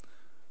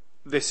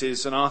 This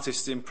is an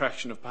artist's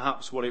impression of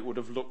perhaps what it would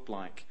have looked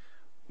like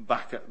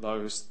back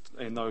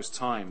in those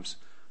times.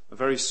 A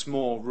very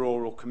small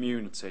rural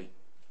community.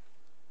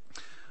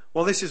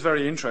 Well, this is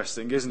very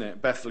interesting, isn't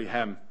it?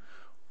 Bethlehem.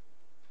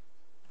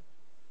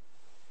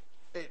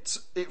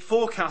 It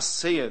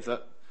forecasts here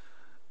that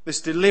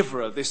this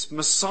deliverer, this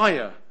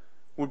Messiah,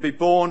 would be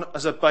born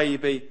as a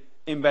baby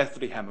in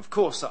Bethlehem. Of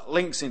course, that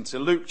links into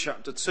Luke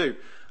chapter 2.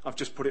 I've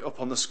just put it up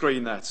on the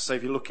screen there to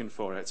save you looking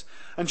for it.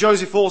 And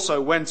Joseph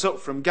also went up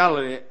from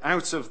Galilee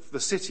out of the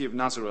city of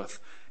Nazareth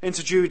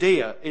into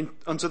Judea,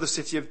 unto the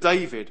city of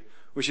David,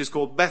 which is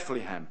called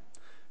Bethlehem,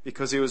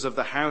 because he was of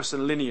the house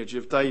and lineage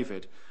of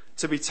David,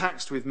 to be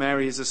taxed with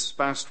Mary his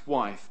espoused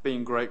wife,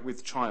 being great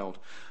with child.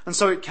 And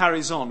so it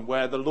carries on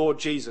where the Lord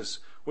Jesus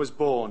was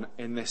born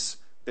in this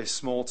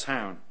small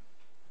town.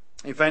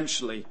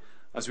 Eventually,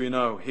 as we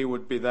know, he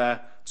would be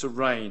there to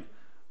reign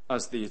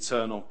as the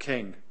eternal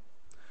king.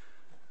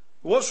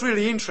 What's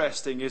really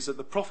interesting is that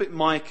the prophet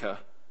Micah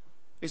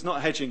is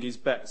not hedging his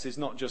bets. He's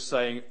not just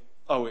saying,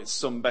 oh, it's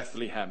some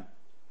Bethlehem,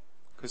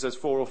 because there's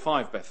 4 or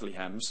 5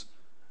 Bethlehems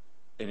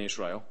in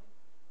Israel.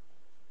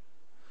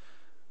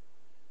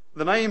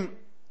 The name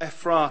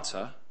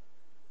Ephrata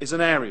is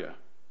an area.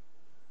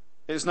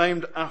 It's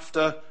named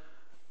after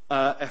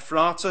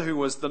Ephrata, who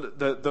was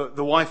the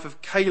wife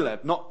of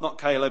Caleb, not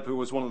Caleb, who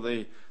was one of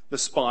the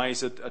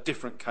spies, a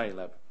different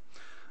Caleb.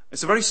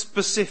 It's a very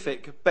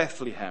specific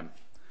Bethlehem,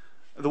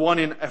 the one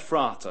in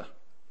Ephrata.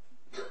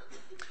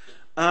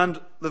 And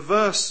the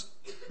verse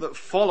that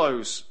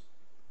follows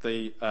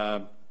let's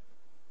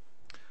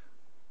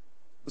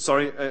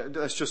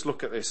just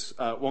look at this,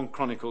 1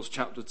 Chronicles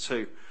chapter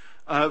 2.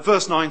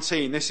 Verse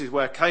 19, this is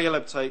where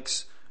Caleb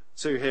takes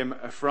to him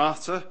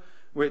Ephrata,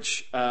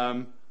 which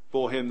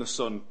bore him the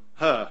son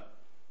Hur.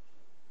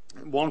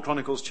 1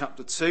 Chronicles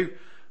chapter 2,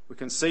 we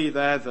can see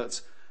there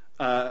that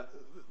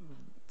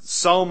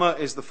Salma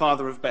is the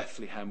father of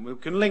Bethlehem. We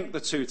can link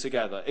the two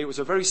together. It was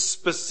a very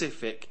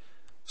specific,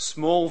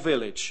 small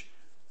village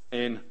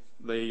in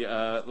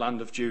the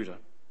land of Judah.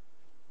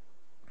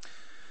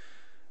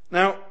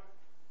 Now,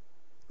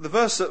 the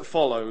verse that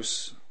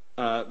follows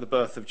the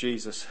birth of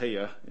Jesus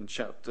here in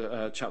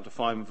chapter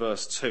 5 and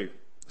verse 2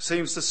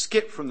 seems to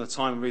skip from the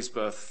time of his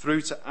birth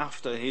through to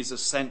after his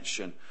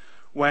ascension,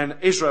 when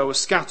Israel was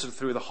scattered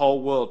through the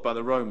whole world by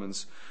the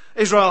Romans.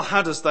 Israel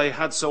had, as they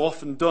had so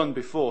often done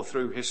before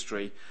through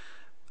history,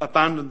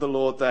 abandoned the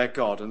Lord their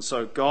God. And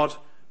so God,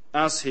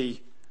 as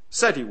he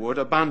said he would,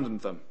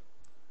 abandoned them.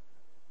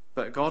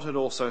 But God had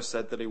also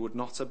said that he would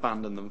not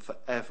abandon them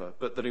forever,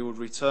 but that he would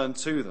return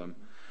to them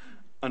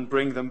and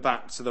bring them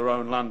back to their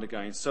own land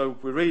again. So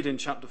we read in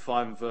chapter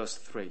 5 and verse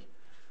 3,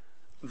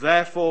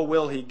 "Therefore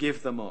will he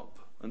give them up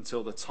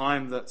until the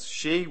time that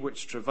she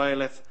which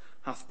travaileth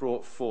hath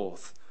brought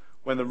forth,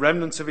 when the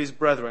remnant of his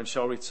brethren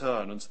shall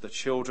return unto the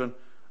children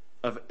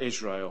of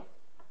Israel."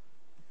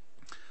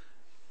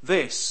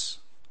 This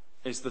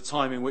is the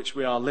time in which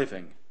we are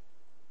living.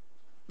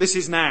 This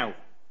is now.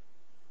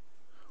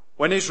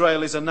 When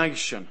Israel is a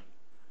nation,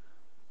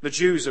 the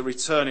Jews are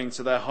returning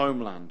to their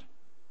homeland.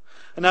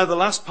 And now the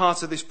last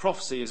part of this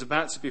prophecy is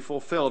about to be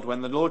fulfilled,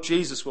 when the Lord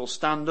Jesus will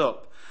stand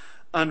up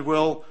and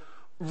will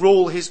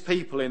rule his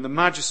people in the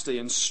majesty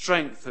and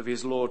strength of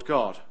his Lord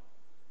God.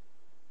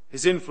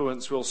 His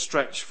influence will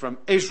stretch from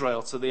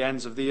Israel to the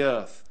ends of the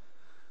earth.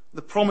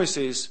 The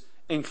promises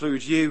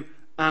include you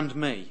and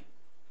me.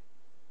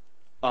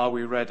 Are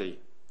we ready,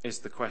 is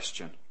the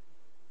question.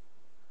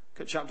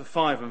 Look at chapter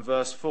 5 and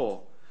verse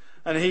 4.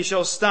 "And he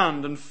shall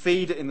stand and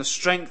feed in the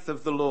strength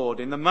of the Lord,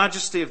 in the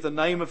majesty of the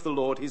name of the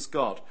Lord his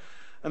God.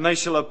 And they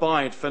shall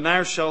abide, for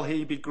now shall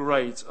he be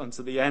great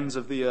unto the ends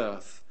of the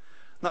earth."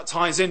 And that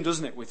ties in,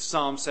 doesn't it, with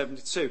Psalm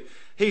 72.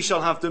 "He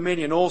shall have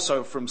dominion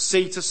also from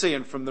sea to sea,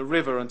 and from the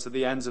river unto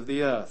the ends of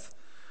the earth."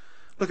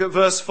 Look at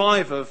verse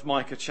 5 of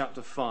Micah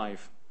chapter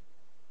 5.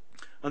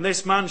 "And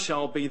this man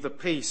shall be the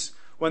peace,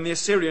 when the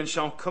Assyrian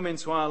shall come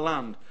into our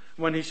land,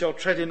 when he shall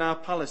tread in our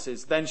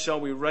palaces, then shall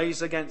we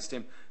raise against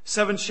him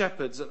 7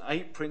 shepherds and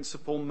 8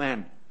 principal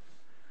men."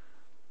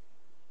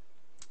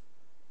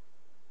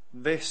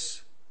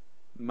 This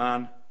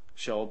man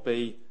shall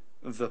be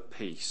the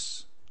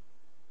peace.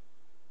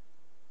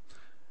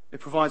 It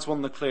provides one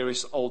of the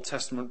clearest Old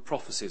Testament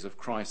prophecies of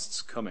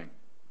Christ's coming.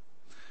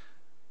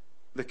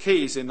 The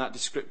key is in that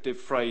descriptive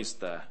phrase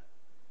there,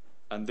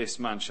 "and this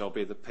man shall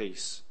be the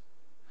peace."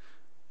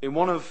 In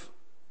one of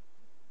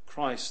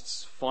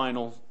Christ's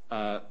final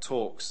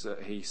talks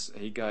that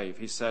he gave,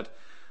 he said,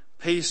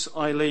 "Peace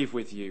I leave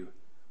with you,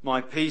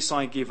 my peace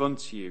I give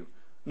unto you.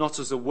 Not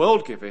as the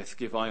world giveth,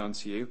 give I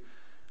unto you.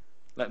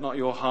 Let not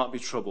your heart be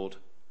troubled,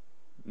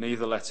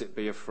 neither let it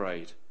be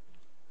afraid."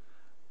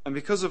 And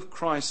because of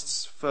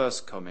Christ's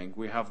first coming,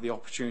 we have the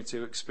opportunity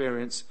to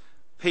experience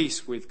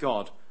peace with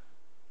God,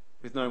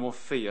 with no more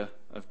fear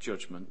of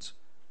judgment,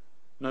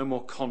 no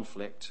more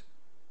conflict,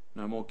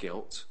 no more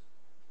guilt.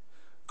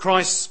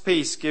 Christ's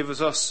peace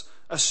gives us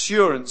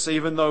assurance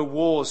even though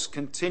wars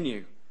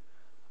continue.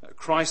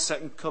 Christ's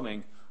second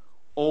coming,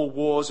 all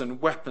wars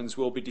and weapons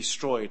will be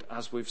destroyed,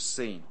 as we've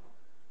seen.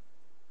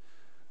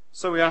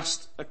 So we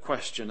asked a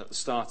question at the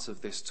start of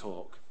this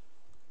talk.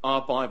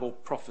 Are Bible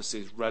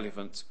prophecies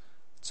relevant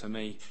to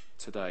me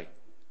today?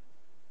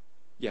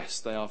 Yes,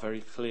 they are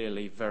very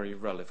clearly very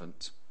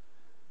relevant.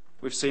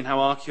 We've seen how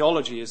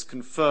archaeology has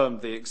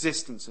confirmed the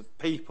existence of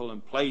people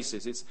and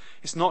places.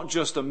 It's not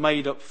just a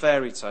made-up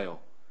fairy tale.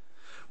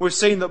 We've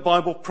seen that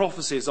Bible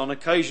prophecies on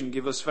occasion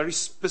give us very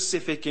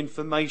specific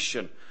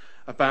information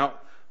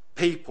about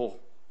people,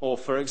 or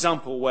for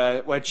example,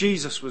 where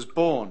Jesus was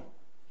born.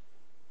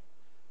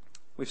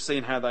 We've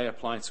seen how they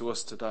apply to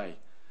us today.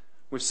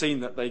 We've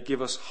seen that they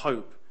give us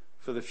hope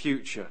for the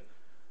future,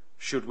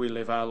 should we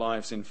live our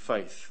lives in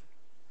faith.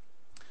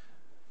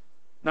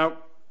 Now,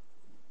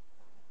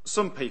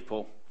 some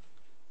people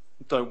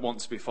don't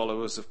want to be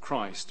followers of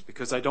Christ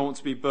because they don't want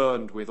to be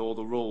burdened with all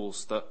the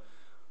rules that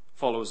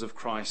followers of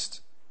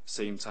Christ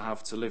seem to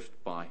have to live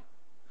by.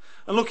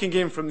 And looking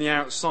in from the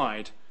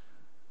outside,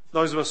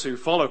 those of us who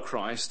follow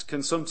Christ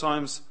can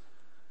sometimes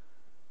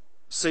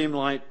seem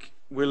like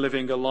we're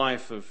living a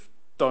life of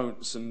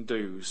don'ts and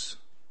do's.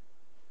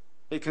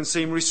 It can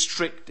seem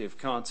restrictive,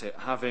 can't it,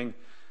 having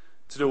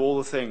to do all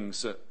the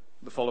things that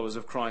the followers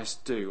of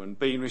Christ do and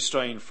being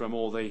restrained from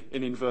all the,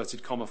 in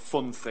inverted comma,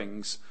 fun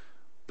things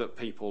that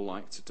people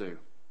like to do.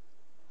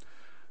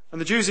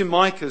 And the Jews in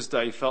Micah's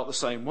day felt the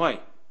same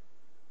way.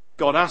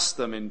 God asked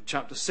them in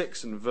chapter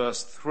 6 and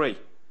verse 3,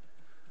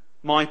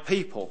 "My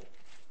people,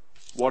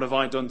 what have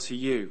I done to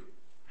you?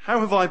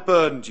 How have I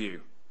burdened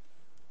you?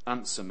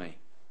 Answer me."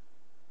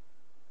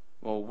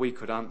 Well, we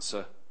could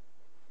answer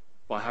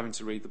by having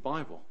to read the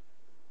Bible,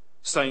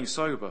 staying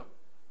sober,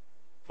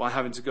 by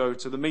having to go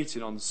to the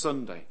meeting on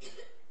Sunday.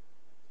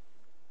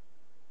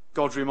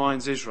 God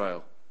reminds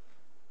Israel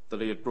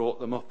that he had brought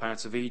them up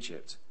out of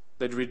Egypt.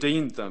 They'd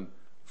redeemed them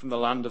from the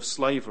land of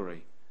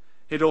slavery.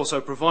 He'd also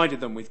provided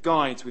them with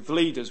guides, with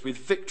leaders, with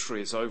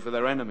victories over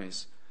their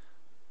enemies.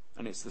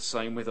 And it's the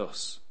same with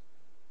us.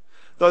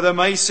 Though there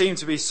may seem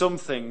to be some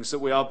things that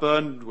we are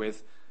burdened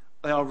with,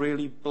 they are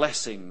really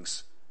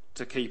blessings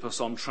to keep us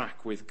on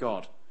track with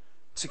God,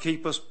 to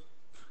keep us,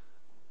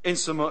 in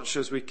so much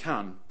as we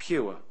can,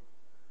 pure,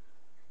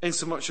 in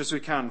so much as we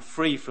can,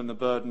 free from the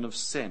burden of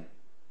sin,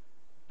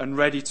 and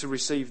ready to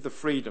receive the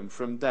freedom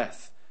from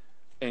death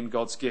in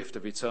God's gift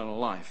of eternal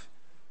life.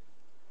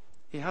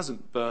 He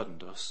hasn't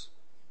burdened us.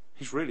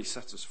 He's really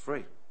set us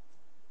free.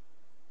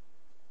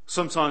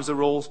 Sometimes the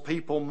rules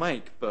people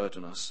make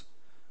burden us,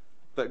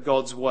 but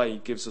God's way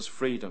gives us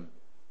freedom,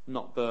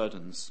 not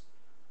burdens.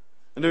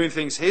 And doing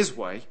things his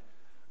way,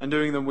 and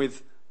doing them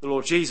with the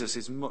Lord Jesus,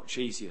 is much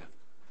easier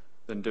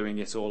than doing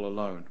it all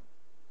alone.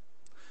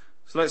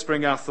 So let's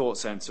bring our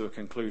thoughts then to a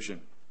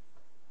conclusion.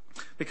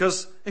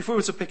 Because if we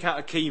were to pick out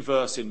a key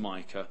verse in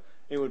Micah,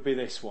 it would be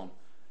this one,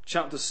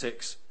 chapter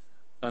 6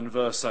 and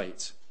verse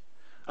 8.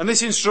 And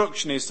this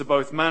instruction is to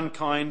both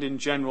mankind in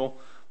general,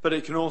 but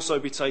it can also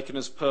be taken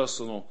as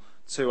personal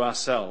to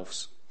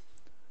ourselves.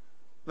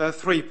 There are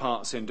three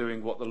parts in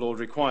doing what the Lord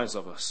requires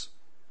of us.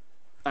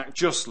 Act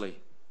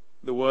justly.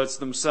 The words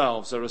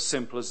themselves are as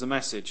simple as the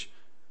message.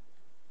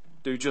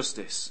 Do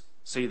justice.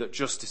 See that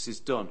justice is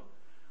done.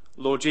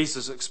 Lord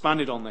Jesus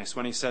expanded on this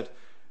when he said,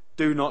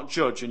 "Do not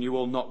judge and you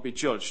will not be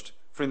judged.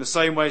 For in the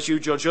same way as you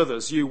judge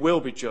others, you will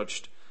be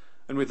judged.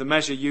 And with the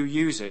measure you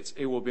use it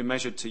will be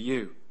measured to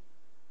you."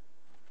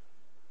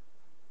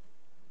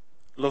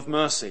 Love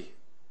mercy.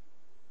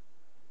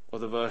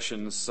 Other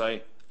versions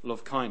say,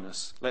 love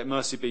kindness. Let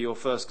mercy be your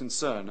first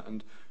concern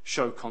and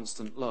show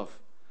constant love.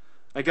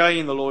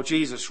 Again, the Lord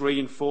Jesus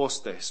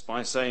reinforced this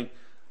by saying,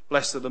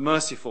 "Blessed are the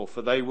merciful,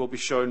 for they will be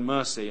shown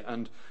mercy,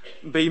 and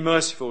be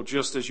merciful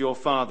just as your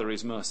Father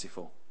is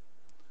merciful."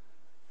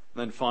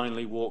 Then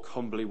finally, walk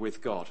humbly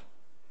with God.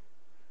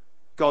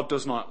 God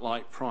does not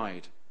like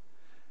pride.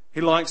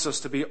 He likes us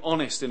to be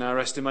honest in our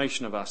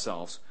estimation of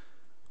ourselves.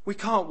 We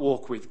can't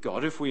walk with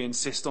God if we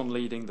insist on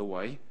leading the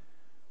way.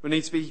 We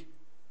need to be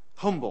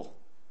humble,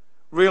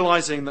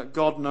 realizing that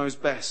God knows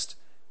best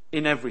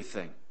in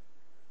everything.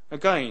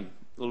 Again,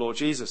 the Lord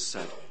Jesus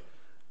said,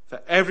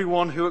 "For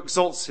everyone who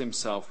exalts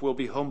himself will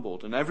be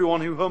humbled, and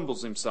everyone who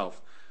humbles himself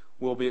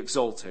will be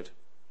exalted."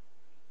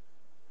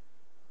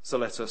 So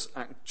let us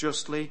act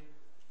justly,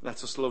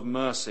 let us love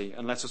mercy,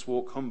 and let us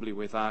walk humbly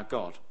with our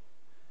God.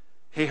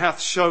 He hath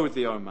showed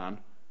thee, O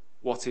man,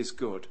 what is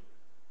good,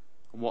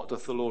 and what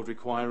doth the Lord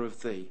require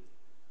of thee,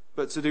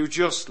 but to do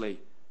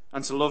justly,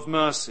 and to love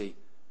mercy,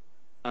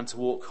 and to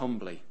walk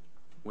humbly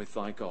with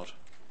thy God.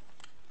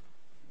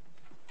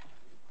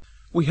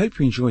 We hope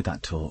you enjoyed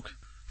that talk.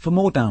 For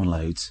more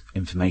downloads,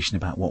 information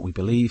about what we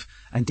believe,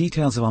 and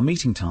details of our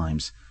meeting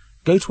times,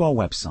 go to our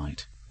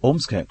website,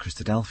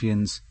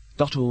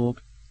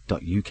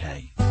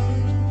 ormskirkchristadelphians.org.uk.